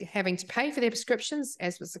people having to pay for their prescriptions,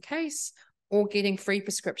 as was the case, or getting free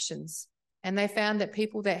prescriptions. And they found that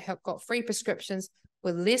people that got free prescriptions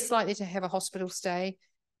were less likely to have a hospital stay,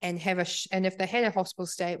 and if they had a hospital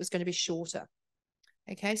stay, it was going to be shorter.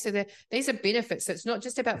 Okay, so these are benefits. So it's not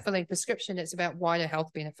just about filling prescription, it's about wider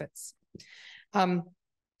health benefits.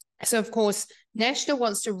 So of course, National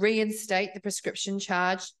wants to reinstate the prescription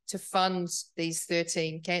charge to fund these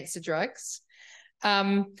 13 cancer drugs.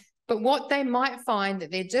 But But what they might find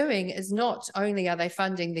that they're doing is not only are they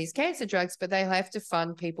funding these cancer drugs, but they have to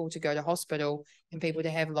fund people to go to hospital and people to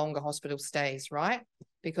have longer hospital stays, right?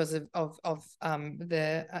 Because of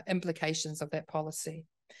the implications of that policy.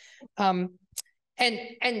 And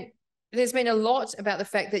there's been a lot about the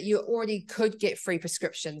fact that you already could get free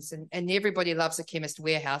prescriptions, and everybody loves a chemist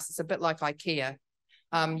warehouse. It's a bit like IKEA.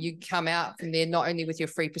 You come out from there not only with your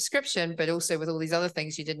free prescription, but also with all these other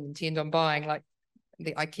things you didn't intend on buying, like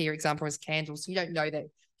the IKEA example is candles. You don't know that.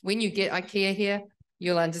 When you get IKEA here,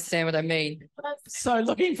 you'll understand what I mean. So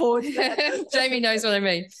looking forward to that. Jamie knows what I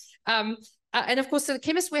mean. And of course, so the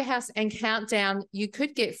Chemist Warehouse and Countdown, you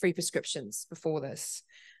could get free prescriptions before this.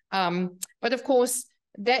 But of course,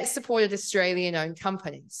 that supported Australian-owned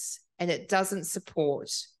companies, and it doesn't support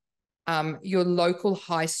your local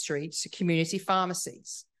high street community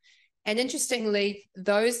pharmacies. And interestingly,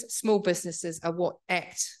 those small businesses are what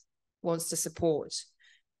ACT wants to support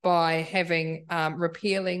by having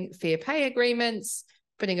repealing fair pay agreements,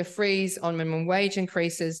 putting a freeze on minimum wage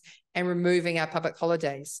increases, and removing our public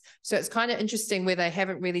holidays. So it's kind of interesting where they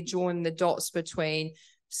haven't really drawn the dots between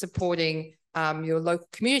supporting your local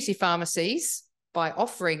community pharmacies by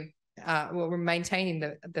offering or maintaining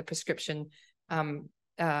the prescription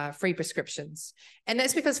free prescriptions. And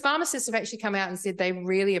that's because pharmacists have actually come out and said they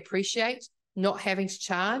really appreciate not having to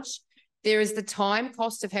charge. There is the time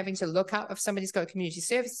cost of having to look up if somebody's got a community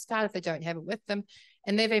services card if they don't have it with them.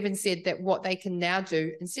 And they've even said that what they can now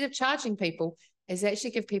do, instead of charging people, is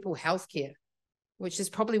actually give people healthcare, which is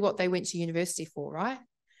probably what they went to university for, right?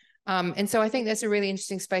 And so I think that's a really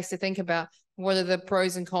interesting space to think about. What are the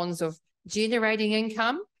pros and cons of generating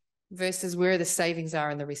income versus where the savings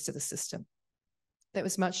are in the rest of the system? That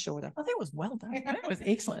was much shorter. Oh, that was well done. That was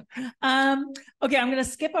excellent. Okay, I'm going to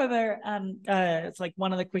skip over. It's like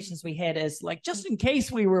one of the questions we had is like, just in case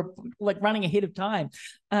we were like running ahead of time,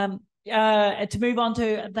 to move on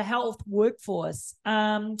to the health workforce.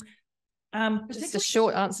 Just a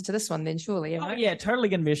short answer to this one then, surely. Oh, yeah, totally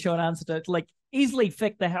going to be a short answer to like easily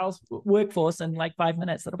fix the health workforce in like 5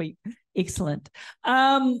 minutes. That'll be excellent.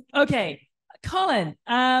 Okay, Collin,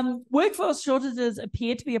 workforce shortages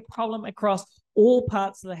appear to be a problem across all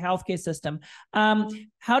parts of the healthcare system.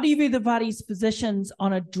 How do you view the party's positions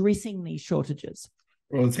on addressing these shortages?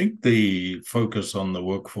 Well, I think the focus on the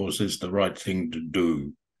workforce is the right thing to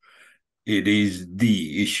do. It is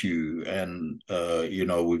the issue, and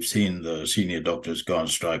we've seen the senior doctors go on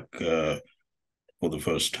strike for the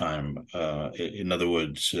first time. In other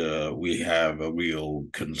words, we have a real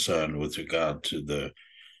concern with regard to the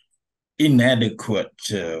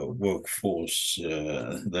inadequate workforce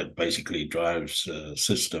that basically drives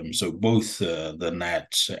system. So both the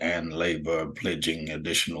Nats and Labour pledging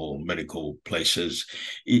additional medical places.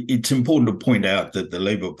 It's important to point out that the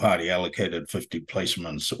Labour Party allocated 50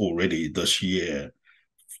 placements already this year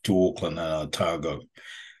to Auckland and Otago.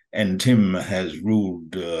 And Tim has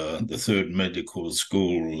ruled the third medical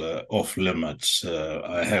school off limits.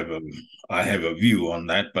 I have a view on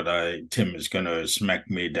that, but Tim is going to smack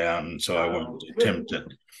me down, so I won't attempt it.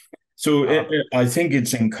 So I think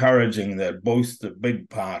it's encouraging that both the big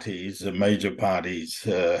parties, the major parties,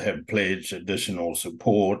 have pledged additional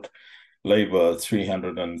support. Labour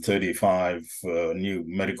 335 new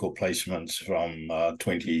medical placements from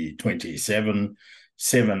 2027.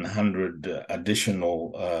 700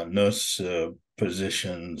 additional nurse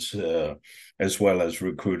positions, as well as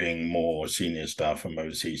recruiting more senior staff from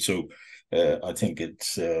overseas. So I think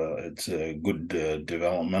it's a good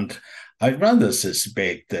development. I rather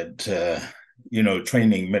suspect that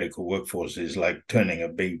training medical workforce is like turning a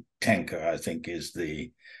big tanker, I think is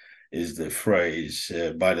the phrase.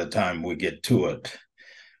 By the time we get to it,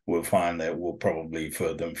 we'll find that we're probably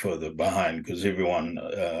further and further behind because everyone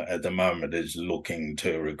at the moment is looking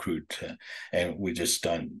to recruit, and we just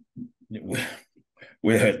don't.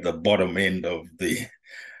 We're at the bottom end of the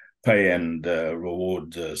pay and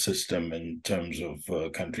reward system in terms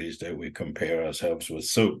of countries that we compare ourselves with.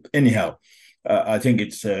 So anyhow, I think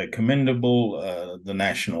it's commendable. The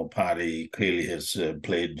National Party clearly has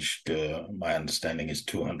pledged, my understanding is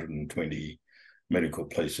 220 medical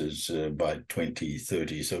places by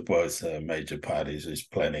 2030. So both major parties is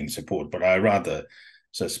planning support, but I rather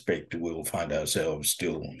suspect we'll find ourselves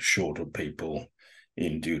still short of people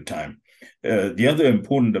in due time. The other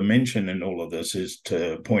important dimension in all of this is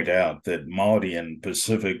to point out that Māori and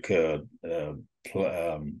Pacific,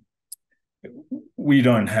 we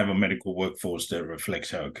don't have a medical workforce that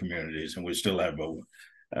reflects our communities, and we still have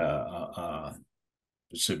a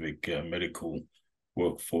Pacific medical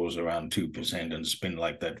workforce around 2%, and it's been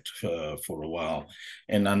like that for a while.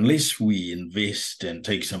 And unless we invest and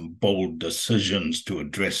take some bold decisions to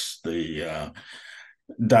address the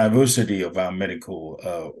diversity of our medical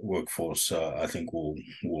workforce, I think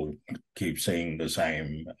we'll keep seeing the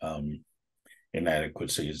same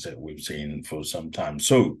inadequacies that we've seen for some time.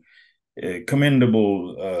 So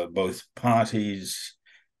commendable both parties,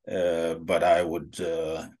 but I would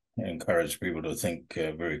encourage people to think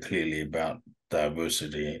very clearly about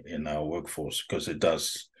diversity in our workforce, because it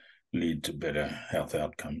does lead to better health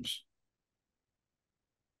outcomes.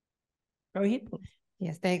 Go ahead.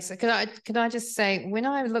 Yes, thanks. Could I just say, when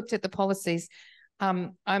I looked at the policies,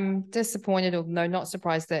 I'm disappointed, or no, not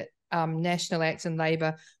surprised, that National Act and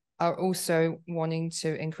Labour are also wanting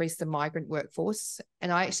to increase the migrant workforce.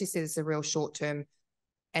 And I actually see this as a real short-term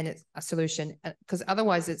and it's a solution, because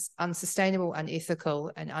otherwise it's unsustainable,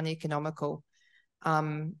 unethical, and uneconomical.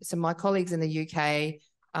 So my colleagues in the UK,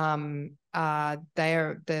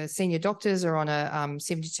 the senior doctors are on a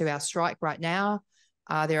 72-hour strike right now.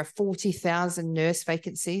 There are 40,000 nurse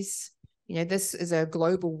vacancies. You know, this is a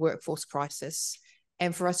global workforce crisis.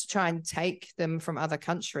 And for us to try and take them from other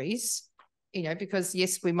countries, you know, because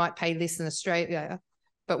yes, we might pay less than Australia,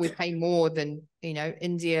 but we pay more than, you know,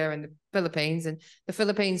 India and the Philippines. And the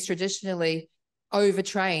Philippines traditionally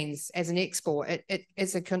overtrains as an export.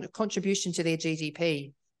 It's a contribution to their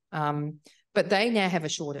GDP. But they now have a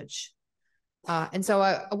shortage. And so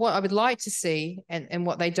what I would like to see, and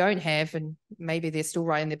what they don't have, and maybe they're still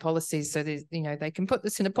writing their policies, so you know, they can put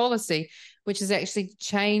this in a policy, which is actually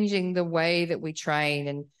changing the way that we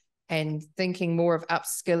train and thinking more of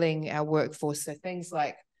upskilling our workforce. So things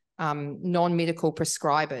like non-medical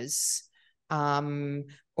prescribers,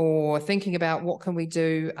 or thinking about what can we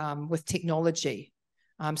do with technology.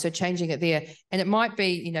 So changing it there. And it might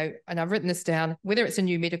be, you know, and I've written this down, whether it's a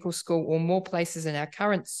new medical school or more places in our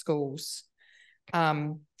current schools,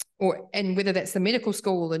 and whether that's the medical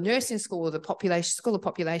school or the nursing school or the school of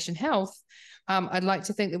population health, I'd like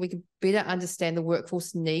to think that we could better understand the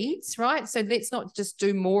workforce needs, right? So let's not just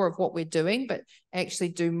do more of what we're doing, but actually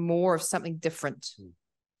do more of something different.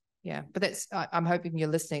 Yeah, but that's, I'm hoping you're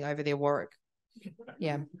listening over there, Warwick.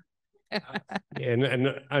 Yeah. Yeah, and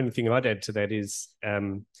the only thing I'd add to that is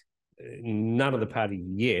none of the party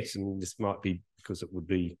yet, and this might be because it would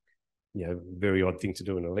be, you know, a very odd thing to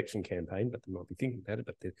do in an election campaign, but they might be thinking about it,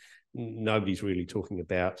 but nobody's really talking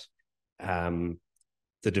about the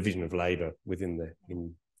division of labour within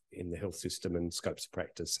the health system and scopes of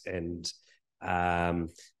practice, and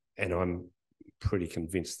I'm pretty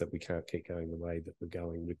convinced that we can't keep going the way that we're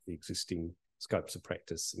going with the existing scopes of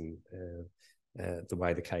practice and the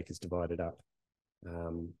way the cake is divided up.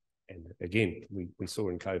 And again, we saw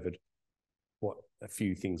in COVID what a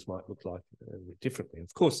few things might look like differently.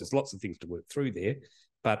 Of course, there's lots of things to work through there,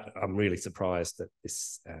 but I'm really surprised that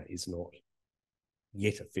this is not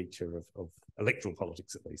yet a feature of electoral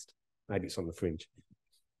politics, at least. Maybe it's on the fringe.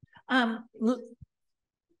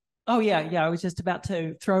 Oh, yeah. I was just about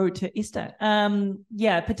to throw to Esther.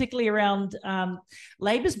 Particularly around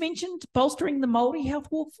Labour's mentioned bolstering the Māori health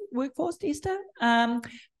workforce, Esther.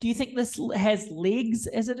 Do you think this has legs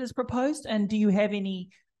as it is proposed? And do you have any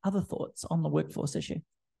other thoughts on the workforce issue?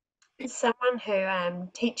 As someone who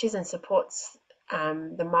teaches and supports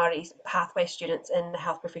the Māori pathway students in the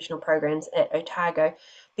health professional programs at Otago,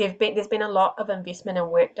 there's been a lot of investment and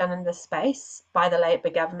work done in this space by the Labour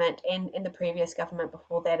government and in the previous governments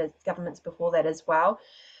before that as well.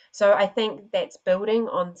 So I think that's building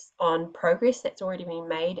on progress that's already been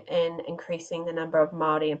made in increasing the number of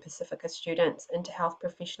Māori and Pacifica students into health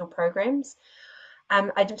professional programs.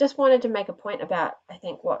 I just wanted to make a point about, I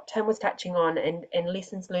think, what Tim was touching on and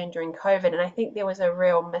lessons learned during COVID. And I think there was a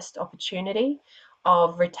real missed opportunity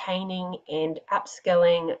of retaining and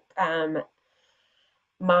upskilling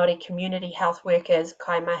Māori community health workers,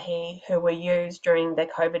 kaimahi, who were used during the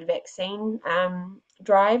COVID vaccine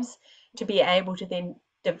drives, to be able to then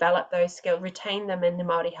develop those skills, retain them in the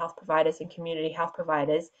Māori health providers and community health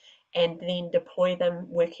providers, and then deploy them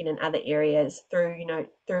working in other areas through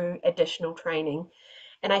additional training.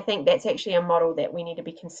 And I think that's actually a model that we need to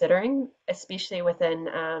be considering, especially within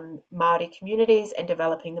Māori communities and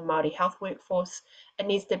developing the Māori health workforce. It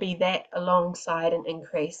needs to be that alongside an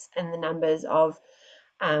increase in the numbers of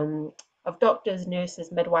doctors, nurses,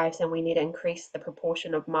 midwives, and we need to increase the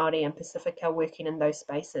proportion of Māori and Pacifica working in those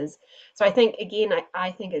spaces. So I think, again,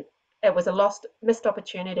 I think it was a missed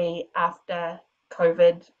opportunity after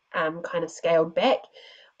COVID kind of scaled back.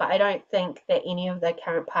 But I don't think that any of the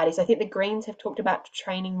current parties, I think the Greens have talked about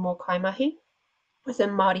training more kaimahi within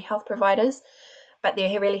Māori health providers, but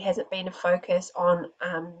there really hasn't been a focus on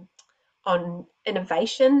on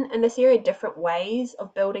innovation in this area, different ways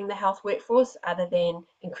of building the health workforce other than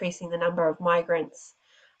increasing the number of migrants,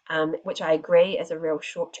 which I agree is a real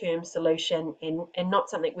short-term solution and not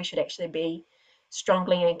something we should actually be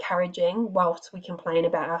strongly encouraging whilst we complain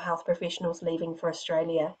about our health professionals leaving for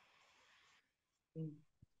Australia.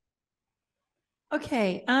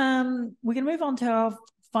 Okay, we're going to move on to our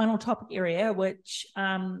final topic area, which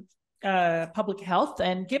public health.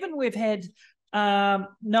 And given we've had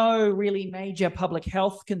no really major public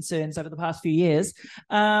health concerns over the past few years,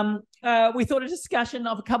 we thought a discussion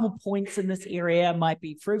of a couple points in this area might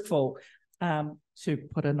be fruitful. To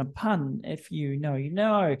put in a pun, if you know, you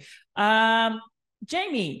know.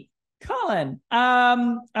 Jaime, Collin,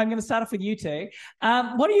 I'm going to start off with you two.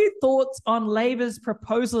 What are your thoughts on Labor's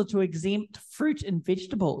proposal to exempt fruit and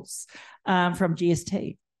vegetables from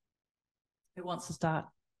GST? Who wants to start?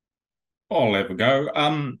 I'll have a go.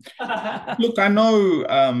 Look, I know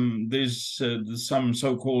there's some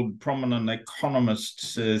so-called prominent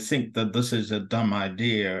economists think that this is a dumb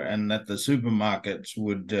idea and that the supermarkets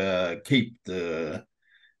would keep the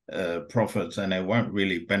profits and it won't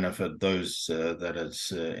really benefit those that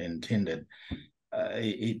it's intended.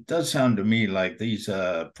 It does sound to me like these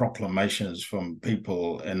are proclamations from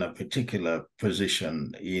people in a particular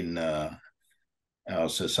position in our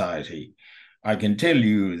society. I can tell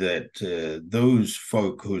you that those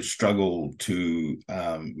folk who struggle to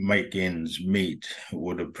make ends meet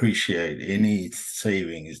would appreciate any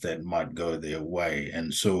savings that might go their way.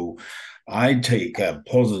 And so I take a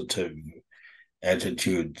positive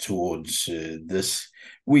attitude towards this.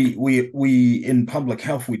 We in public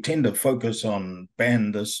health, we tend to focus on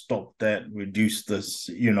ban this, stop that, reduce this,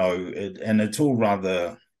 you know, and it's all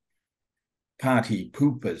rather party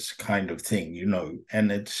poopers kind of thing, you know,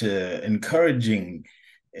 and it's encouraging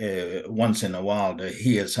once in a while to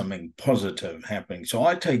hear something positive happening. So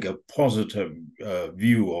I take a positive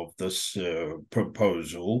view of this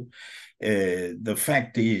proposal. The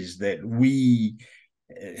fact is that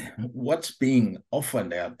what's being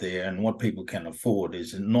offered out there and what people can afford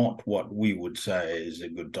is not what we would say is a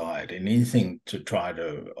good diet. Anything to try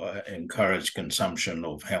to encourage consumption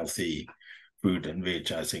of healthy fruit and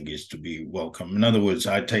veg, I think, is to be welcome. In other words,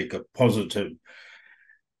 I take a positive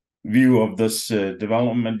view of this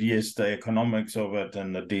development. Yes, the economics of it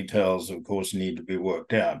and the details, of course, need to be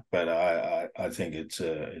worked out, but I think it's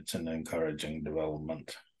an encouraging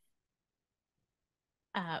development.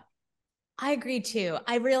 I agree too.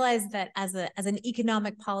 I realize that as an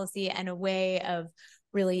economic policy and a way of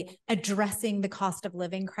really addressing the cost of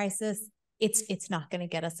living crisis, it's not going to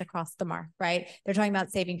get us across the mark, right? They're talking about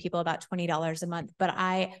saving people about $20 a month, but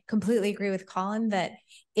I completely agree with Collin that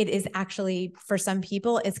it is actually, for some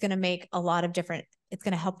people, it's going to make a lot of different, it's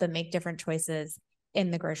going to help them make different choices in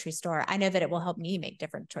the grocery store. I know that it will help me make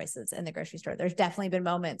different choices in the grocery store. There's definitely been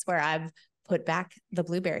moments where I've put back the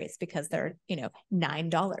blueberries because they're,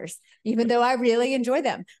 $9, even though I really enjoy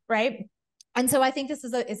them, right? And so I think this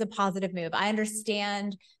is a positive move. I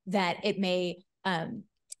understand that it may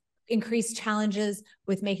increase challenges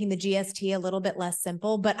with making the GST a little bit less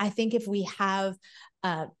simple, but I think if we have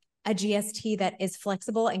a GST that is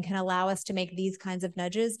flexible and can allow us to make these kinds of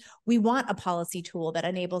nudges, we want a policy tool that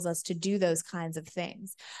enables us to do those kinds of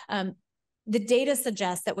things. The data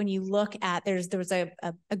suggests that when you look at, there was a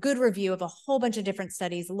good review of a whole bunch of different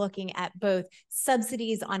studies looking at both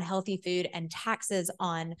subsidies on healthy food and taxes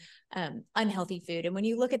on unhealthy food. And when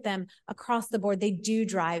you look at them across the board, they do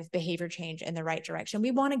drive behavior change in the right direction. We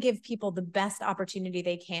want to give people the best opportunity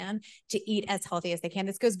they can to eat as healthy as they can.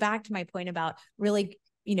 This goes back to my point about really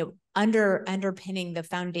underpinning the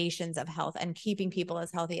foundations of health and keeping people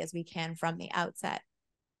as healthy as we can from the outset.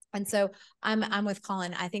 And so I'm with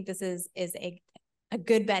Collin. I think this is a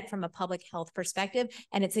good bet from a public health perspective,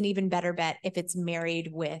 and it's an even better bet if it's married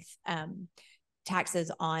with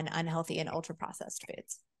taxes on unhealthy and ultra-processed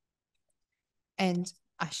foods. And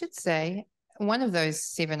I should say, one of those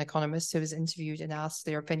 7 economists who was interviewed and asked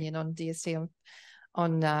their opinion on DST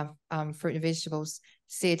on fruit and vegetables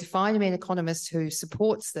said, find me an economist who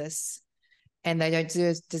supports this and they don't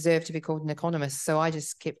deserve to be called an economist. So I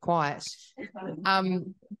just kept quiet.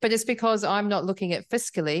 But it's because I'm not looking at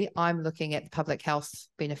fiscally, I'm looking at the public health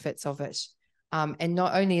benefits of it. And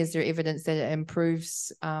not only is there evidence that it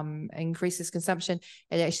increases consumption,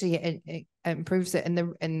 it actually it improves it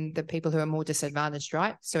in the people who are more disadvantaged,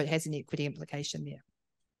 right? So it has an equity implication there.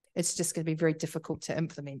 It's just going to be very difficult to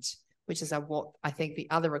implement, which is what I think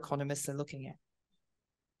the other economists are looking at.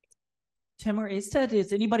 Tim or Esther,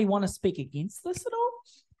 does anybody want to speak against this at all?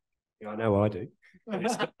 Yeah, I know I do.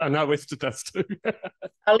 I know Esther does too.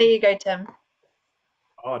 I'll let you go, Tim.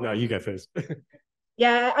 Oh, no, you go first.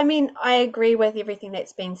 Yeah, I mean, I agree with everything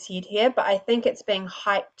that's been said here, but I think it's being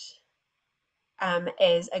hyped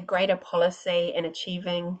as a greater policy and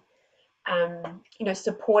achieving,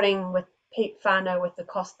 supporting with whānau with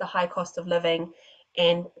the high cost of living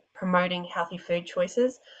and promoting healthy food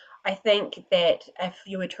choices. I think that if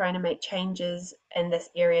you were trying to make changes in this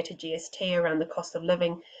area to GST around the cost of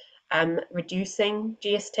living, reducing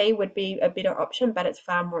GST would be a better option, but it's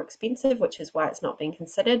far more expensive, which is why it's not being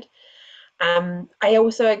considered. I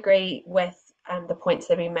also agree with the points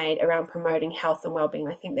that we made around promoting health and well-being.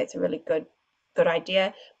 I think that's a really good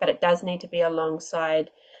idea, but it does need to be alongside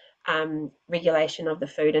regulation of the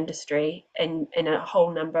food industry in a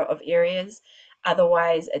whole number of areas.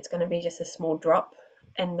 Otherwise, it's going to be just a small drop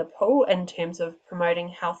in the pool in terms of promoting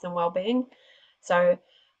health and well-being. So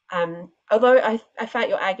although I felt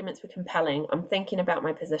your arguments were compelling, I'm thinking about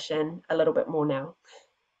my position a little bit more now.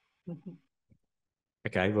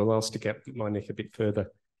 Okay, well, I'll stick out my neck a bit further.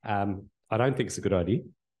 I don't think it's a good idea.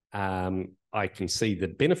 I can see the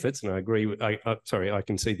benefits, and I agree. I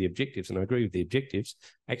can see the objectives, and I agree with the objectives.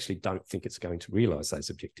 I actually don't think it's going to realise those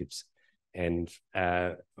objectives, and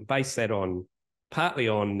base that on partly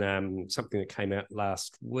on something that came out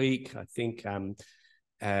last week. I think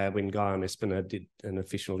when Guy and Espina did an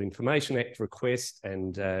Official Information Act request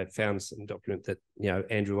and found some document that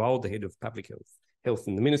Andrew Old, the head of public health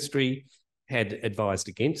in the ministry, had advised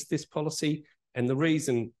against this policy, and the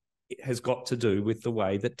reason it has got to do with the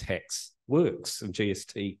way that tax works and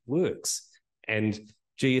GST works. And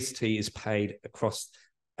GST is paid across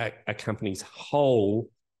a company's whole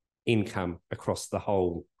income across the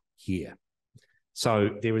whole year. So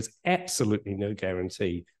there is absolutely no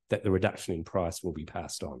guarantee that the reduction in price will be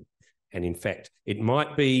passed on. And in fact, it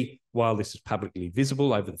might be while this is publicly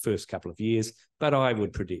visible over the first couple of years, but I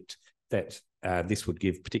would predict that this would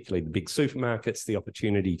give particularly the big supermarkets the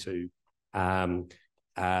opportunity to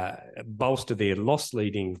bolster their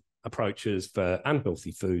loss-leading approaches for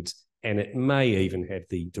unhealthy foods, and it may even have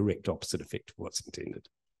the direct opposite effect of what's intended.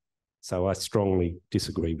 So I strongly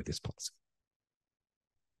disagree with this policy.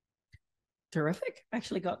 Terrific.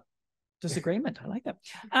 Actually got disagreement. I like that.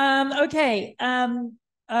 Okay.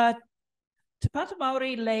 Te Pāti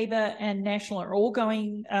Māori, Labour and National are all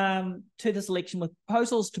going to this election with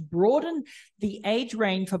proposals to broaden the age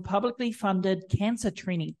range for publicly funded cancer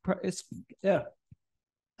screening. How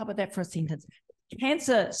about that for a sentence?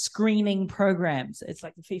 Cancer screening programs. It's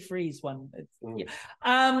like the fee-freeze one.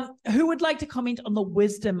 Yeah. Who would like to comment on the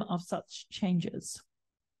wisdom of such changes?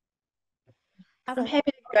 I'm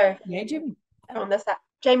happy to go. Yeah, Jaime. On this.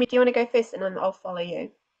 Jaime, do you want to go first, and then I'll follow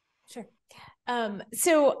you? Sure.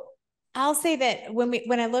 So I'll say that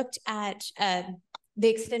when I looked at the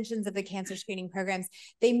extensions of the cancer screening programs,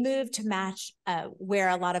 they moved to match where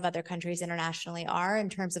a lot of other countries internationally are in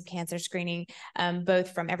terms of cancer screening,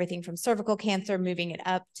 both from everything from cervical cancer, moving it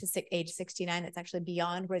up to age 69. That's actually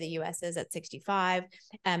beyond where the US is at 65,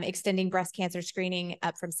 extending breast cancer screening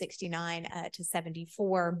up from 69 to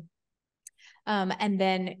 74. And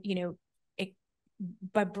then,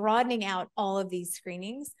 by broadening out all of these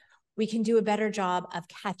screenings, we can do a better job of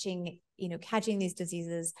catching these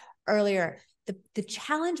diseases earlier. The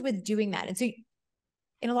challenge with doing that, and so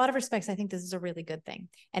in a lot of respects, I think this is a really good thing,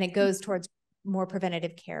 and it goes towards more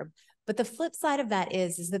preventative care. But the flip side of that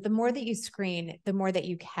is that the more that you screen, the more that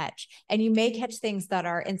you catch, and you may catch things that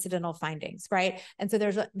are incidental findings, right? And so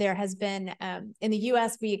there has been in the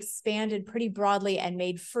US, we expanded pretty broadly and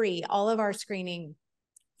made free all of our screening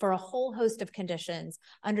for a whole host of conditions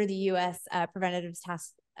under the US Preventative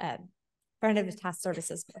Task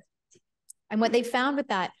Services. And what they found with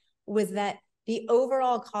that was that the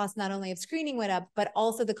overall cost not only of screening went up, but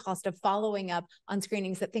also the cost of following up on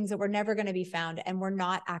screenings, that things that were never going to be found and were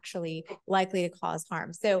not actually likely to cause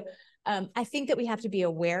harm. So I think that we have to be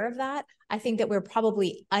aware of that. I think that we're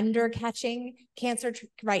probably under catching cancer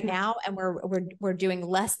right now, and we're doing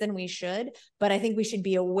less than we should. But I think we should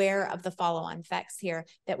be aware of the follow-on effects here,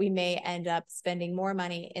 that we may end up spending more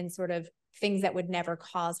money in sort of things that would never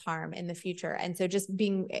cause harm in the future. And so just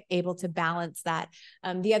being able to balance that.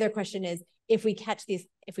 The other question is, if we catch this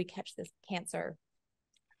cancer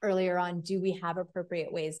earlier on, do we have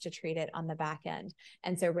appropriate ways to treat it on the back end?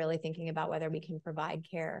 And so really thinking about whether we can provide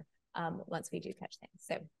care once we do catch things.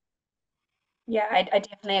 So yeah, I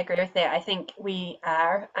definitely agree with that. I think we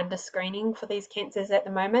are under screening for these cancers at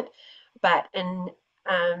the moment, but in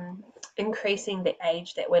increasing the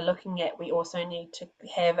age that we're looking at, we also need to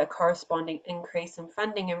have a corresponding increase in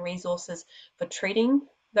funding and resources for treating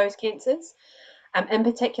those cancers. In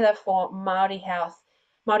particular for Māori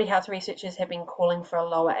health researchers have been calling for a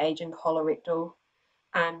lower age in colorectal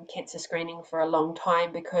cancer screening for a long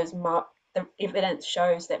time, because the evidence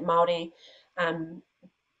shows that Māori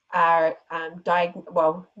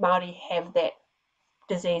Māori have that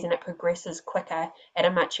disease and it progresses quicker at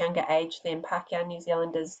a much younger age than Pākehā New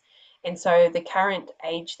Zealanders. And so the current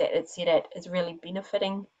age that it's set at is really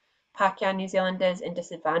benefiting Pākehā New Zealanders and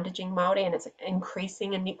disadvantaging Māori, and it's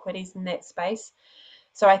increasing inequities in that space.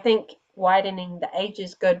 So I think widening the age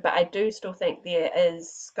is good, but I do still think there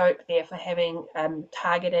is scope there for having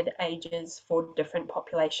targeted ages for different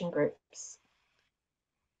population groups.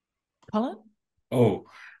 Collin?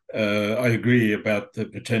 I agree about the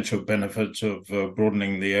potential benefits of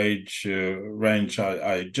broadening the age range.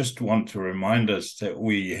 I just want to remind us that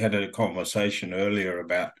we had a conversation earlier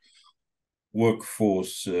about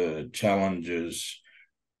workforce challenges,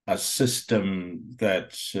 a system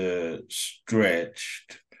that's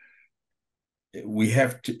stretched.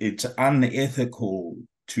 It's unethical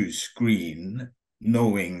to screen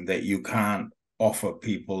knowing that you can't offer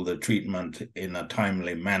people the treatment in a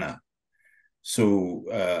timely manner. So,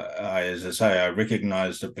 as I say, I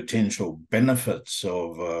recognize the potential benefits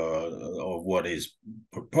of what is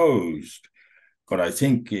proposed, but I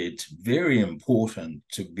think it's very important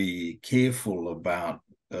to be careful about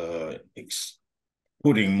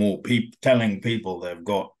putting more people, telling people they've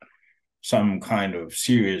got some kind of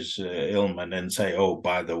serious ailment and say, oh,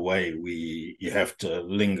 by the way, you have to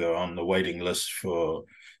linger on the waiting list for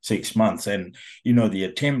 6 months. And, you know, the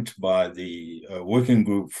attempt by the working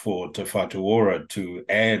group for Te Whatuora to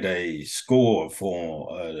add a score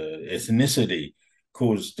for ethnicity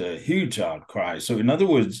caused a huge outcry. So in other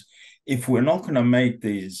words, if we're not going to make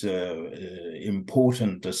these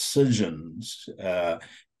important decisions,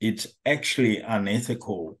 it's actually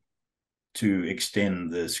unethical to extend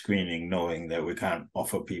the screening knowing that we can't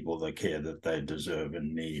offer people the care that they deserve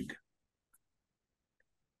and need.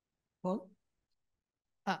 Well,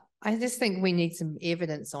 I just think we need some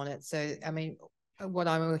evidence on it. So, I mean, what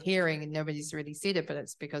I'm hearing, and nobody's really said it, but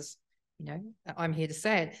it's because, you know, I'm here to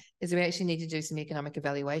say it, is we actually need to do some economic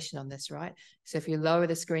evaluation on this, right? So if you lower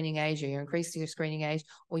the screening age or you increase your screening age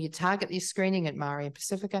or you target your screening at Māori and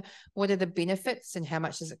Pacifica, what are the benefits and how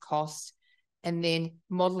much does it cost? And then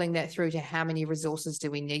modeling that through to how many resources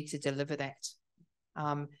do we need to deliver that?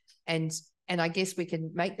 And I guess we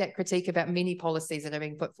can make that critique about many policies that are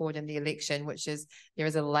being put forward in the election, which is there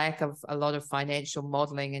is a lack of a lot of financial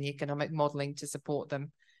modelling and economic modelling to support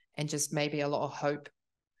them, and just maybe a lot of hope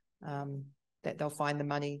that they'll find the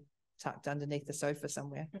money tucked underneath the sofa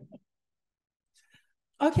somewhere.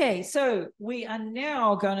 Okay, so we are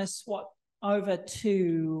now going to swap over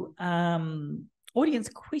to audience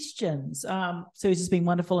questions. Susie's been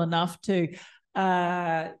wonderful enough to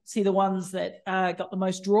see the ones that got the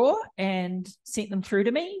most draw and sent them through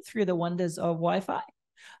to me through the wonders of Wi-Fi.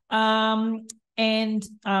 I'm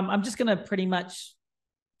just going to pretty much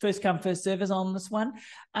first come, first servers on this one.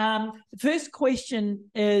 The first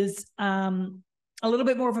question is a little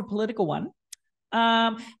bit more of a political one.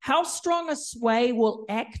 How strong a sway will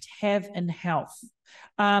ACT have in health?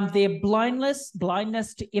 Their blindness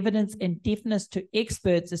to evidence and deafness to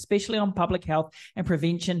experts, especially on public health and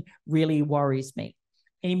prevention, really worries me.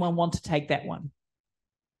 Anyone want to take that one?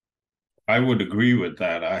 I would agree with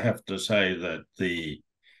that. I have to say that the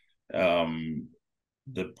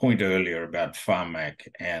point earlier about pharmac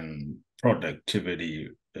and productivity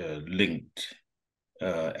linked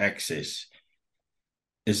access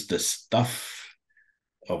is the stuff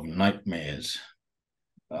of nightmares.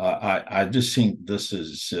 I just think this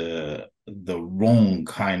is the wrong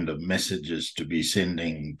kind of messages to be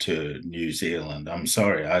sending to New Zealand. I'm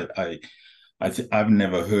sorry, I've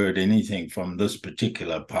never heard anything from this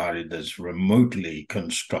particular party that's remotely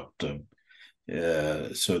constructive.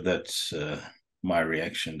 So that's my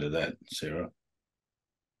reaction to that, Sarah.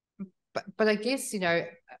 But I guess, you know,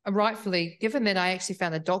 rightfully, given that I actually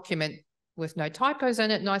found a document with no typos in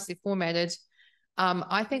it, nicely formatted,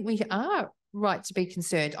 I think we are right to be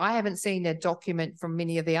concerned. I haven't seen a document from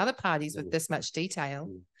many of the other parties with this much detail.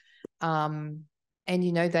 And,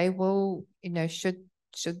 you know, they will, you know, should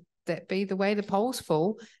that be the way the polls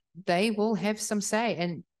fall, they will have some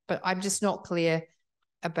say. But I'm just not clear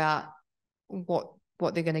about what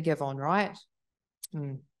they're going to give on, right?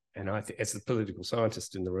 And I think, as the political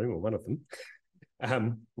scientist in the room, or one of them,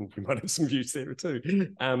 we might have some views there too.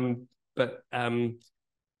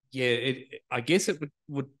 Yeah, I guess it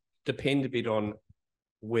would depend a bit on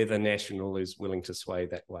whether National is willing to sway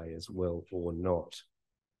that way as well or not.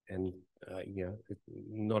 And, you know,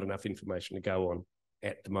 not enough information to go on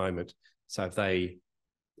at the moment. So if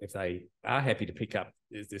they are happy to pick up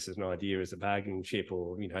this as an idea as a bargaining chip,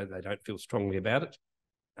 or, you know, they don't feel strongly about it,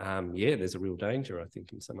 yeah, there's a real danger, I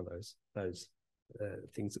think, in some of those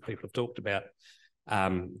things that people have talked about.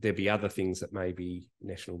 There'd be other things that maybe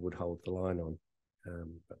National would hold the line on,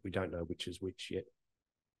 but we don't know which is which yet.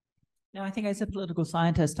 No, I think as a political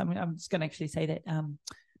scientist, I mean, I'm just going to actually say that,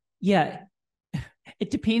 yeah,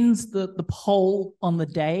 it depends. The poll on the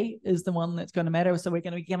day is the one that's going to matter. So we're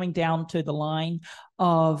going to be coming down to the line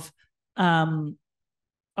of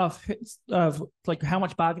like how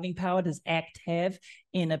much bargaining power does ACT have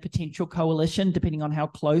in a potential coalition, depending on how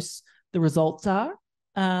close the results are,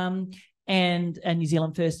 and New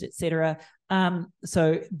Zealand First, etc.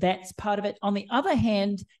 So that's part of it. On the other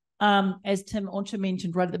hand, as Tim Oncha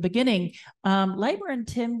mentioned right at the beginning, Labour and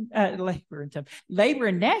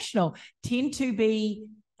National tend to be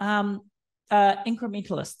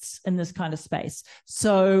incrementalists in this kind of space.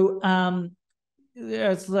 So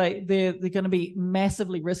it's like they're going to be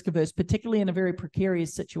massively risk averse, particularly in a very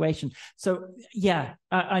precarious situation. So yeah,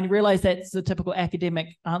 I realize that's the typical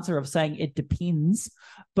academic answer of saying it depends,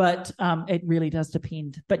 but it really does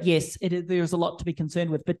depend. But yes, there's a lot to be concerned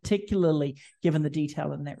with, particularly given the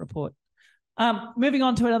detail in that report. Moving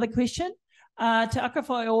on to another question. Te Aka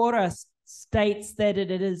Hauora states that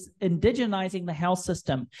it is indigenizing the health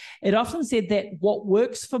system. It often said that what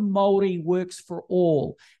works for Māori works for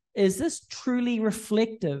all. Is this truly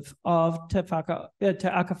reflective of Te Aka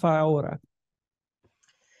Hauora?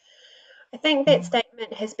 I think that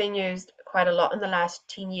statement has been used quite a lot in the last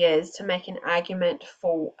 10 years to make an argument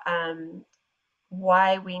for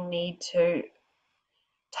why we need to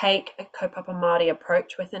take a kaupapa Māori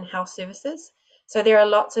approach within health services. So there are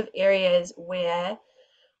lots of areas where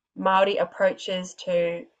Māori approaches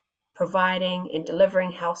to providing and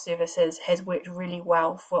delivering health services has worked really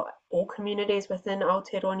well for all communities within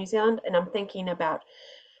Aotearoa New Zealand. And I'm thinking about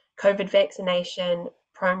COVID vaccination,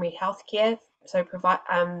 primary health care. So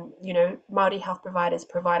Māori health providers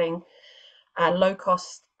providing low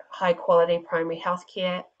cost, high quality primary health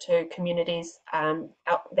care to communities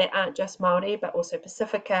that aren't just Māori, but also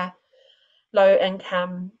Pacifica, low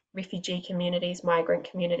income, refugee communities, migrant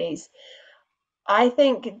communities. I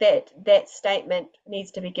think that statement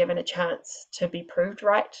needs to be given a chance to be proved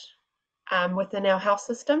right within our health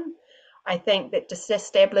system. I think that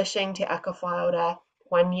disestablishing Te Aka Whāora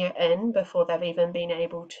 1 year in, before they've even been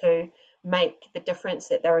able to make the difference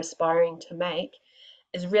that they're aspiring to make,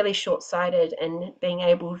 is really short-sighted in being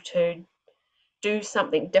able to do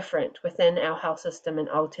something different within our health system in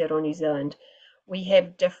Aotearoa New Zealand. We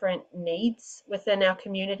have different needs within our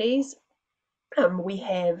communities. We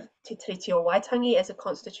have Te Tiriti o Waitangi as a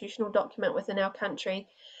constitutional document within our country,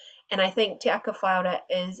 and I think Te Aka Whāora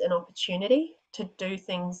is an opportunity to do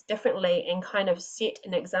things differently and kind of set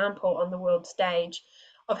an example on the world stage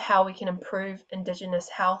of how we can improve Indigenous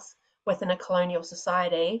health within a colonial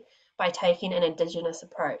society by taking an Indigenous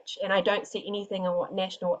approach. And I don't see anything in what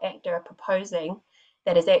National ACT are proposing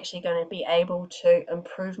that is actually going to be able to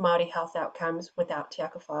improve Māori health outcomes without Te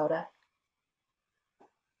Aka Whāora.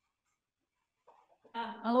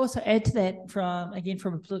 I'll also add to that from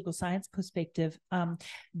a political science perspective,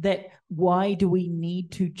 that why do we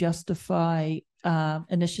need to justify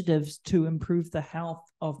initiatives to improve the health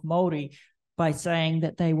of Māori by saying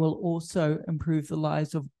that they will also improve the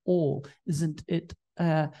lives of all? Isn't it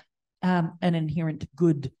an inherent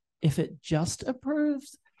good if it just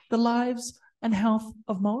improves the lives and health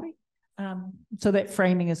of Māori? So that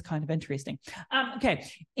framing is kind of interesting. Okay,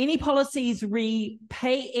 any policies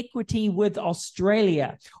pay equity with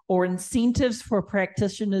Australia or incentives for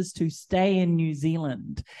practitioners to stay in New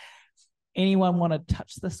Zealand? Anyone want to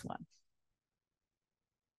touch this one?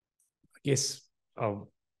 I guess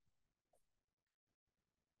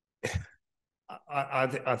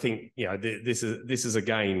I think this is a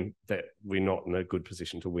game that we're not in a good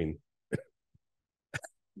position to win.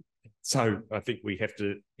 So I think we have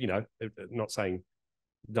to, not saying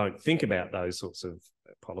don't think about those sorts of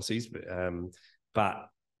policies, but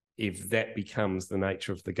if that becomes the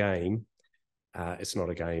nature of the game, it's not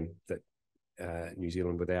a game that New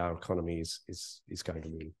Zealand with our economy is going to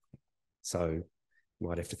win. So you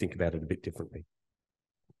might have to think about it a bit differently.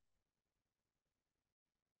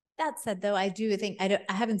 That said, though, I do think I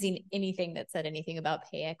haven't seen anything that said anything about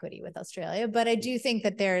pay equity with Australia, but I do think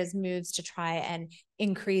that there is moves to try and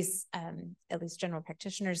increase at least general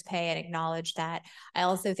practitioners' pay and acknowledge that. I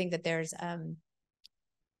also think that there's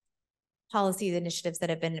policy initiatives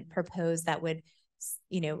that have been proposed that would,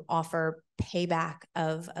 offer payback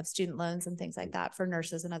of student loans and things like that for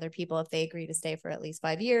nurses and other people if they agree to stay for at least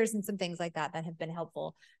 5 years, and some things like that have been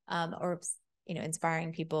helpful, or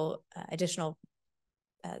inspiring people additional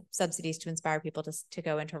subsidies to inspire people to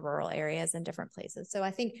go into rural areas and different places. So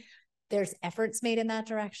I think there's efforts made in that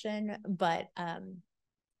direction, but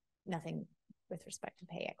nothing with respect to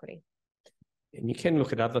pay equity. And you can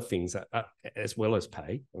look at other things as well as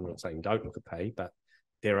pay. I'm not saying don't look at pay, but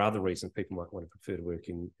there are other reasons people might want to prefer to work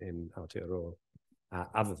in Aotearoa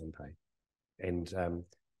other than pay. And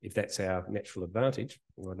if that's our natural advantage,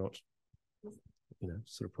 why not,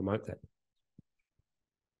 sort of promote that?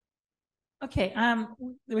 Okay,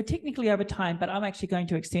 we're technically over time, but I'm actually going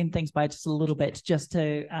to extend things by just a little bit just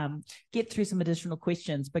to get through some additional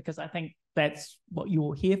questions, because I think that's what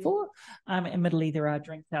you're here for. Admittedly, there are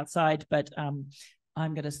drinks outside, but I'm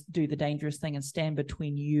going to do the dangerous thing and stand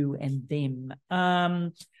between you and them.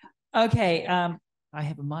 Okay, I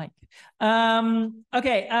have a mic.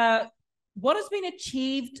 What has been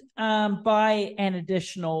achieved by an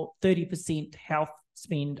additional 30% health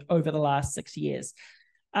spend over the last 6 years?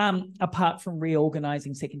 Apart from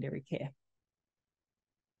reorganising secondary care?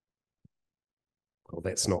 Well,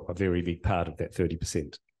 that's not a very big part of that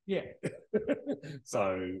 30%. Yeah.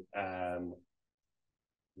 So,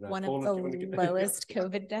 one Paula, of the lowest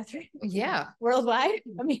COVID death rates worldwide.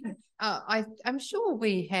 I mean, I'm sure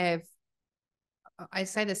we have. I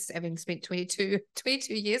say this having spent 22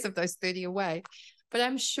 years of those 30 away, but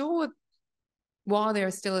I'm sure while there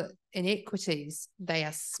are still inequities, they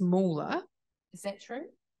are smaller. Is that true?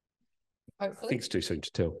 Hopefully. I think it's too soon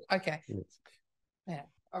to tell. Okay. Yeah.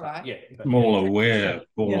 All right. Yeah. More aware,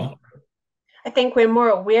 Paula. Yeah. I think we're more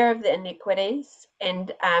aware of the inequities,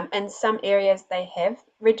 and in some areas they have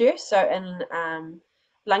reduced. So in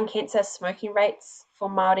lung cancer smoking rates for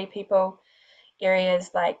Māori people,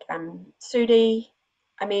 areas like Sudi,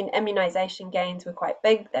 immunisation gains were quite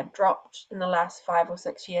big. They've dropped in the last 5 or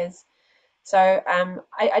 6 years. So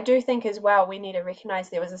I do think as well we need to recognise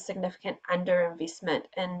there was a significant underinvestment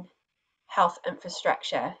in health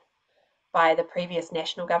infrastructure by the previous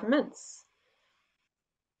national governments.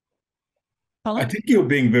 I think you're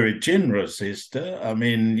being very generous, Esther. I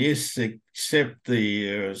mean, yes, accept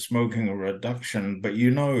the smoking reduction, but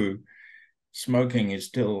smoking is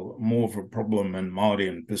still more of a problem in Māori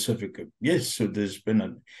and Pacifica. Yes, so there's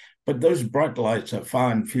been but those bright lights are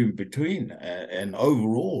far and few between. And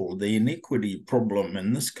overall, the inequity problem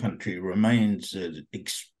in this country remains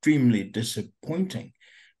extremely disappointing.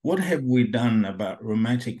 What have we done about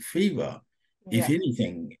rheumatic fever? If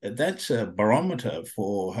anything, that's a barometer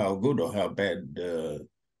for how good or how bad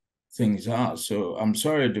things are. So I'm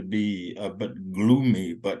sorry to be a bit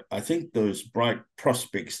gloomy, but I think those bright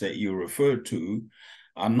prospects that you refer to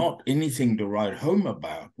are not anything to write home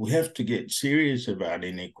about. We have to get serious about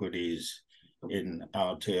inequities in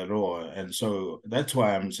Aotearoa. And so that's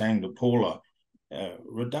why I'm saying to Paula,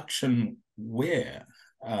 reduction where?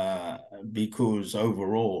 Because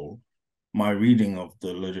overall, my reading of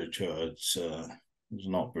the literature is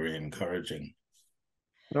not very encouraging.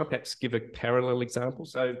 Can I perhaps give a parallel example?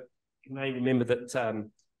 So you may remember that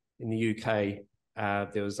in the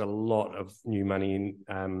UK, there was a lot of new money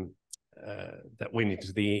in, that went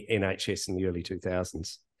into the NHS in the early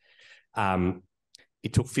 2000s.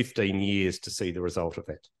 It took 15 years to see the result of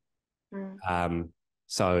that.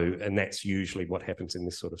 And that's usually what happens in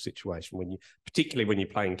this sort of situation, particularly when you're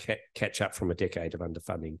playing catch up from a decade of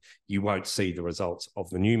underfunding, you won't see the results of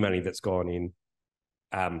the new money that's gone in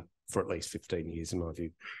for at least 15 years, in my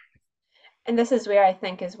view. And this is where I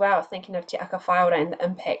think as well, thinking of Te Aka Whāora and the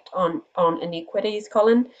impact on inequities,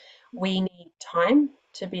 Collin, we need time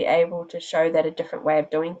to be able to show that a different way of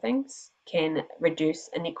doing things can reduce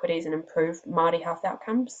inequities and improve Māori health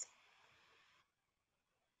outcomes.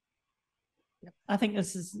 I think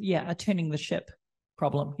this is, a turning the ship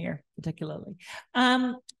problem here, particularly.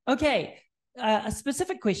 Okay, a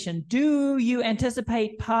specific question. Do you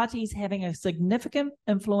anticipate parties having a significant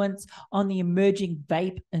influence on the emerging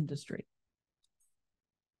vape industry?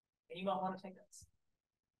 Anyone want to take this?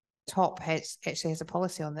 TOP actually has a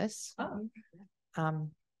policy on this. Oh.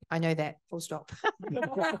 I know that, full stop.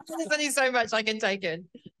 There's only so much I can take in.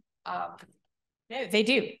 No, they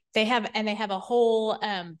do. They have a whole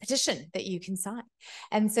petition that you can sign.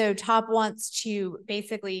 And so TOP wants to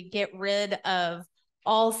basically get rid of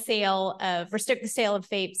all restrict the sale of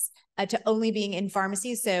vapes to only being in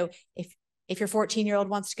pharmacies. So if your 14-year-old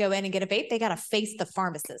wants to go in and get a vape, they got to face the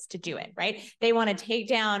pharmacist to do it, right? They want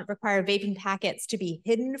to require vaping packets to be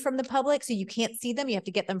hidden from the public so you can't see them. You have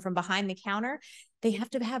to get them from behind the counter. They have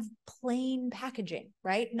to have plain packaging,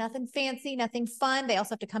 right? Nothing fancy, nothing fun. They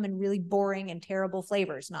also have to come in really boring and terrible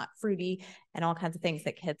flavors, not fruity and all kinds of things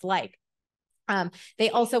that kids like. They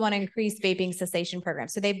also want to increase vaping cessation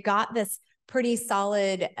programs. So they've got this pretty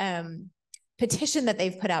solid petition that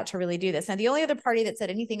they've put out to really do this. Now, the only other party that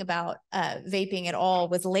said anything about vaping at all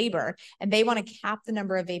was Labour, and they want to cap the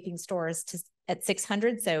number of vaping stores at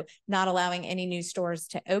 600, so not allowing any new stores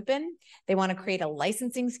to open. They want to create a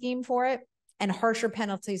licensing scheme for it, and harsher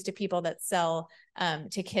penalties to people that sell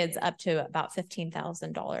to kids up to about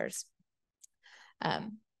 $15,000.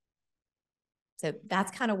 So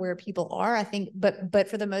that's kind of where people are, I think, but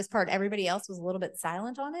for the most part, everybody else was a little bit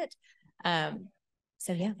silent on it.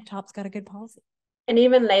 So yeah, TOP's got a good policy. And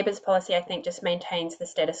even Labour's policy, I think, just maintains the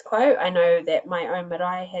status quo. I know that my own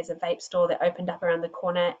marae has a vape store that opened up around the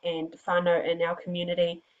corner, and whānau in our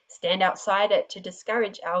community stand outside it to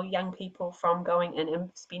discourage our young people from going in and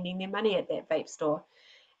spending their money at that vape store.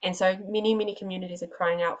 And so many communities are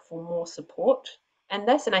crying out for more support in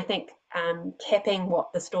this. And I think capping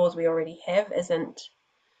what the stores we already have isn't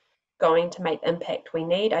going to make the impact we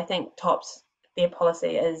need. I think TOP's, their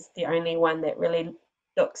policy is the only one that really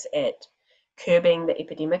looks at curbing the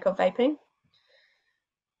epidemic of vaping.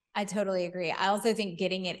 I totally agree. I also think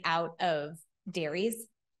getting it out of dairies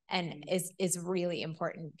and is really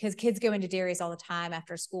important, because kids go into dairies all the time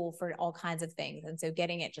after school for all kinds of things. And so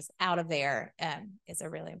getting it just out of there is a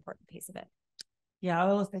really important piece of it.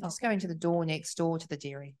 Yeah, They're just going to the door next door to the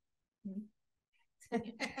dairy.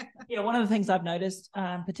 Yeah, one of the things I've noticed,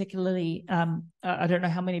 particularly, I don't know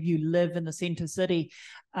how many of you live in the centre city.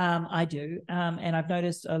 I do, and I've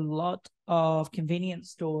noticed a lot of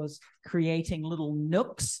convenience stores creating little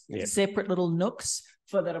nooks, separate little nooks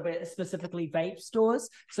for that are specifically vape stores.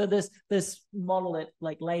 So this model at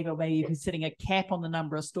like Labour, where you can setting a cap on the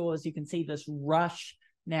number of stores, you can see this rush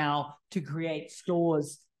now to create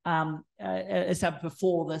stores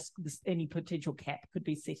before this any potential cap could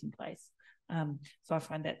be set in place. So I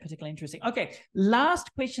find that particularly interesting. Okay,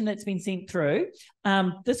 last question that's been sent through.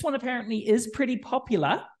 This one apparently is pretty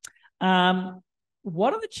popular.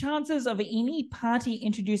 What are the chances of any party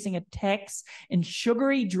introducing a tax in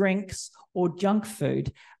sugary drinks or junk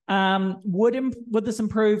food? Would this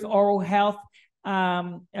improve oral health?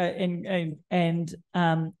 And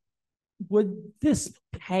would this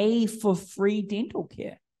pay for free dental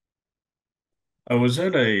care? I was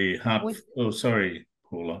at a heart. Oh, sorry,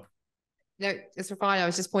 Paula. No, it's fine. I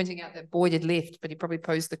was just pointing out that Boyd had left, but he probably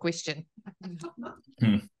posed the question.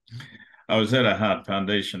 I was at a Heart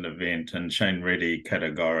Foundation event, and Shane Reddy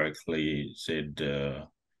categorically said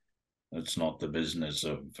it's not the business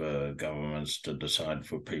of governments to decide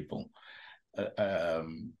for people.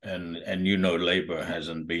 And you know, Labour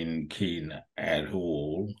hasn't been keen at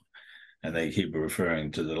all, and they keep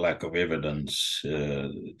referring to the lack of evidence.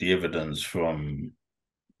 The evidence from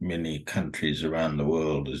many countries around the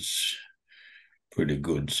world is pretty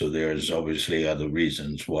good. So there's obviously other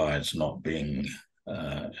reasons why it's not being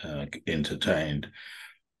entertained.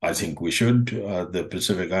 I think we should. The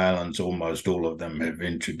Pacific Islands, almost all of them have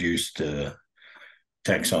introduced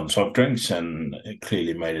tax on soft drinks, and it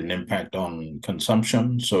clearly made an impact on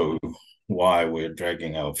consumption. So why we're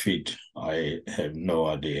dragging our feet, I have no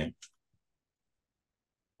idea.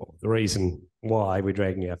 Well, the reason why we're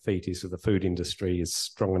dragging our feet is that the food industry is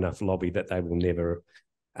strong enough lobby that they will never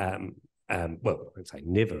well, I'd say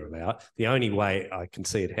never allow it. The only way I can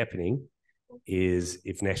see it happening is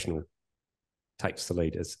if National takes the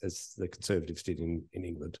lead, as the Conservatives did in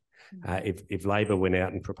England. If Labor went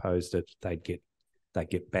out and proposed it, they'd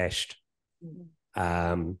get bashed.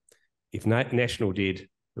 If National did,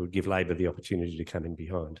 it would give Labor the opportunity to come in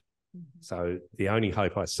behind. So the only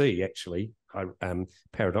hope I see, actually,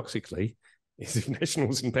 paradoxically, is if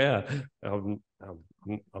National's in power. I'm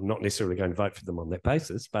not necessarily going to vote for them on that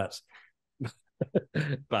basis, but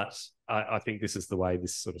I think this is the way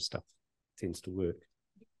this sort of stuff tends to work.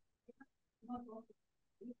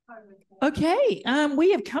 Okay,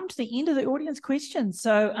 we have come to the end of the audience questions.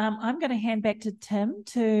 So I'm going to hand back to Tim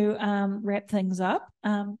to wrap things up.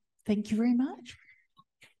 Thank you very much.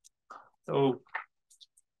 So,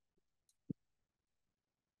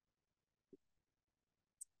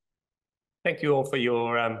 thank you all for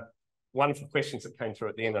your wonderful questions that came through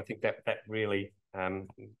at the end. I think that really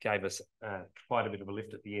gave us quite a bit of a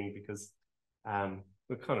lift at the end, because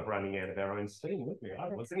we're kind of running out of our own steam, weren't we? I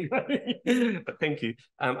was anyway. But thank you.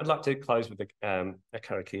 I'd like to close with a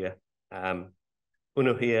karakia.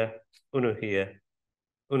 Unuhia, unuhia,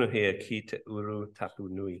 unuhia ki te uru tapu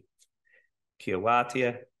nui. Kia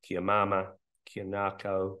wātia, kia mama, kia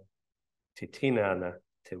nākau, te tinana,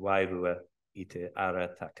 te wairua i te ara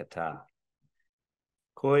takata.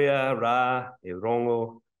 Koia rā e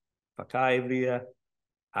rongo, whakaewia,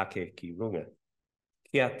 ake ki runga.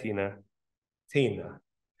 Kia tina, tina,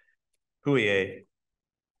 hui e,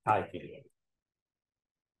 taiki.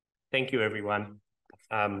 Thank you, everyone.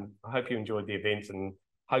 I hope you enjoyed the event, and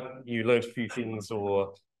hope you learned a few things,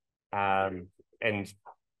 or and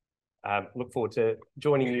look forward to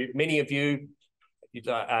joining you. Many of you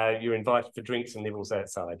you're invited for drinks and nibbles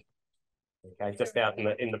outside. Okay, just out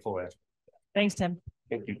in the foyer. Thanks, Tim.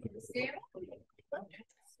 Thank you.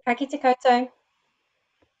 Ka kite koutou.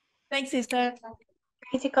 Thanks, Esther. Ka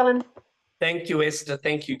kite Collin. Thank you, Esther.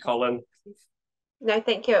 Thank you, Collin. No,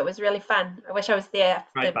 thank you. It was really fun. I wish I was there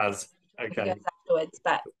Great buzz. Okay. afterwards,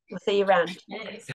 but we'll see you around.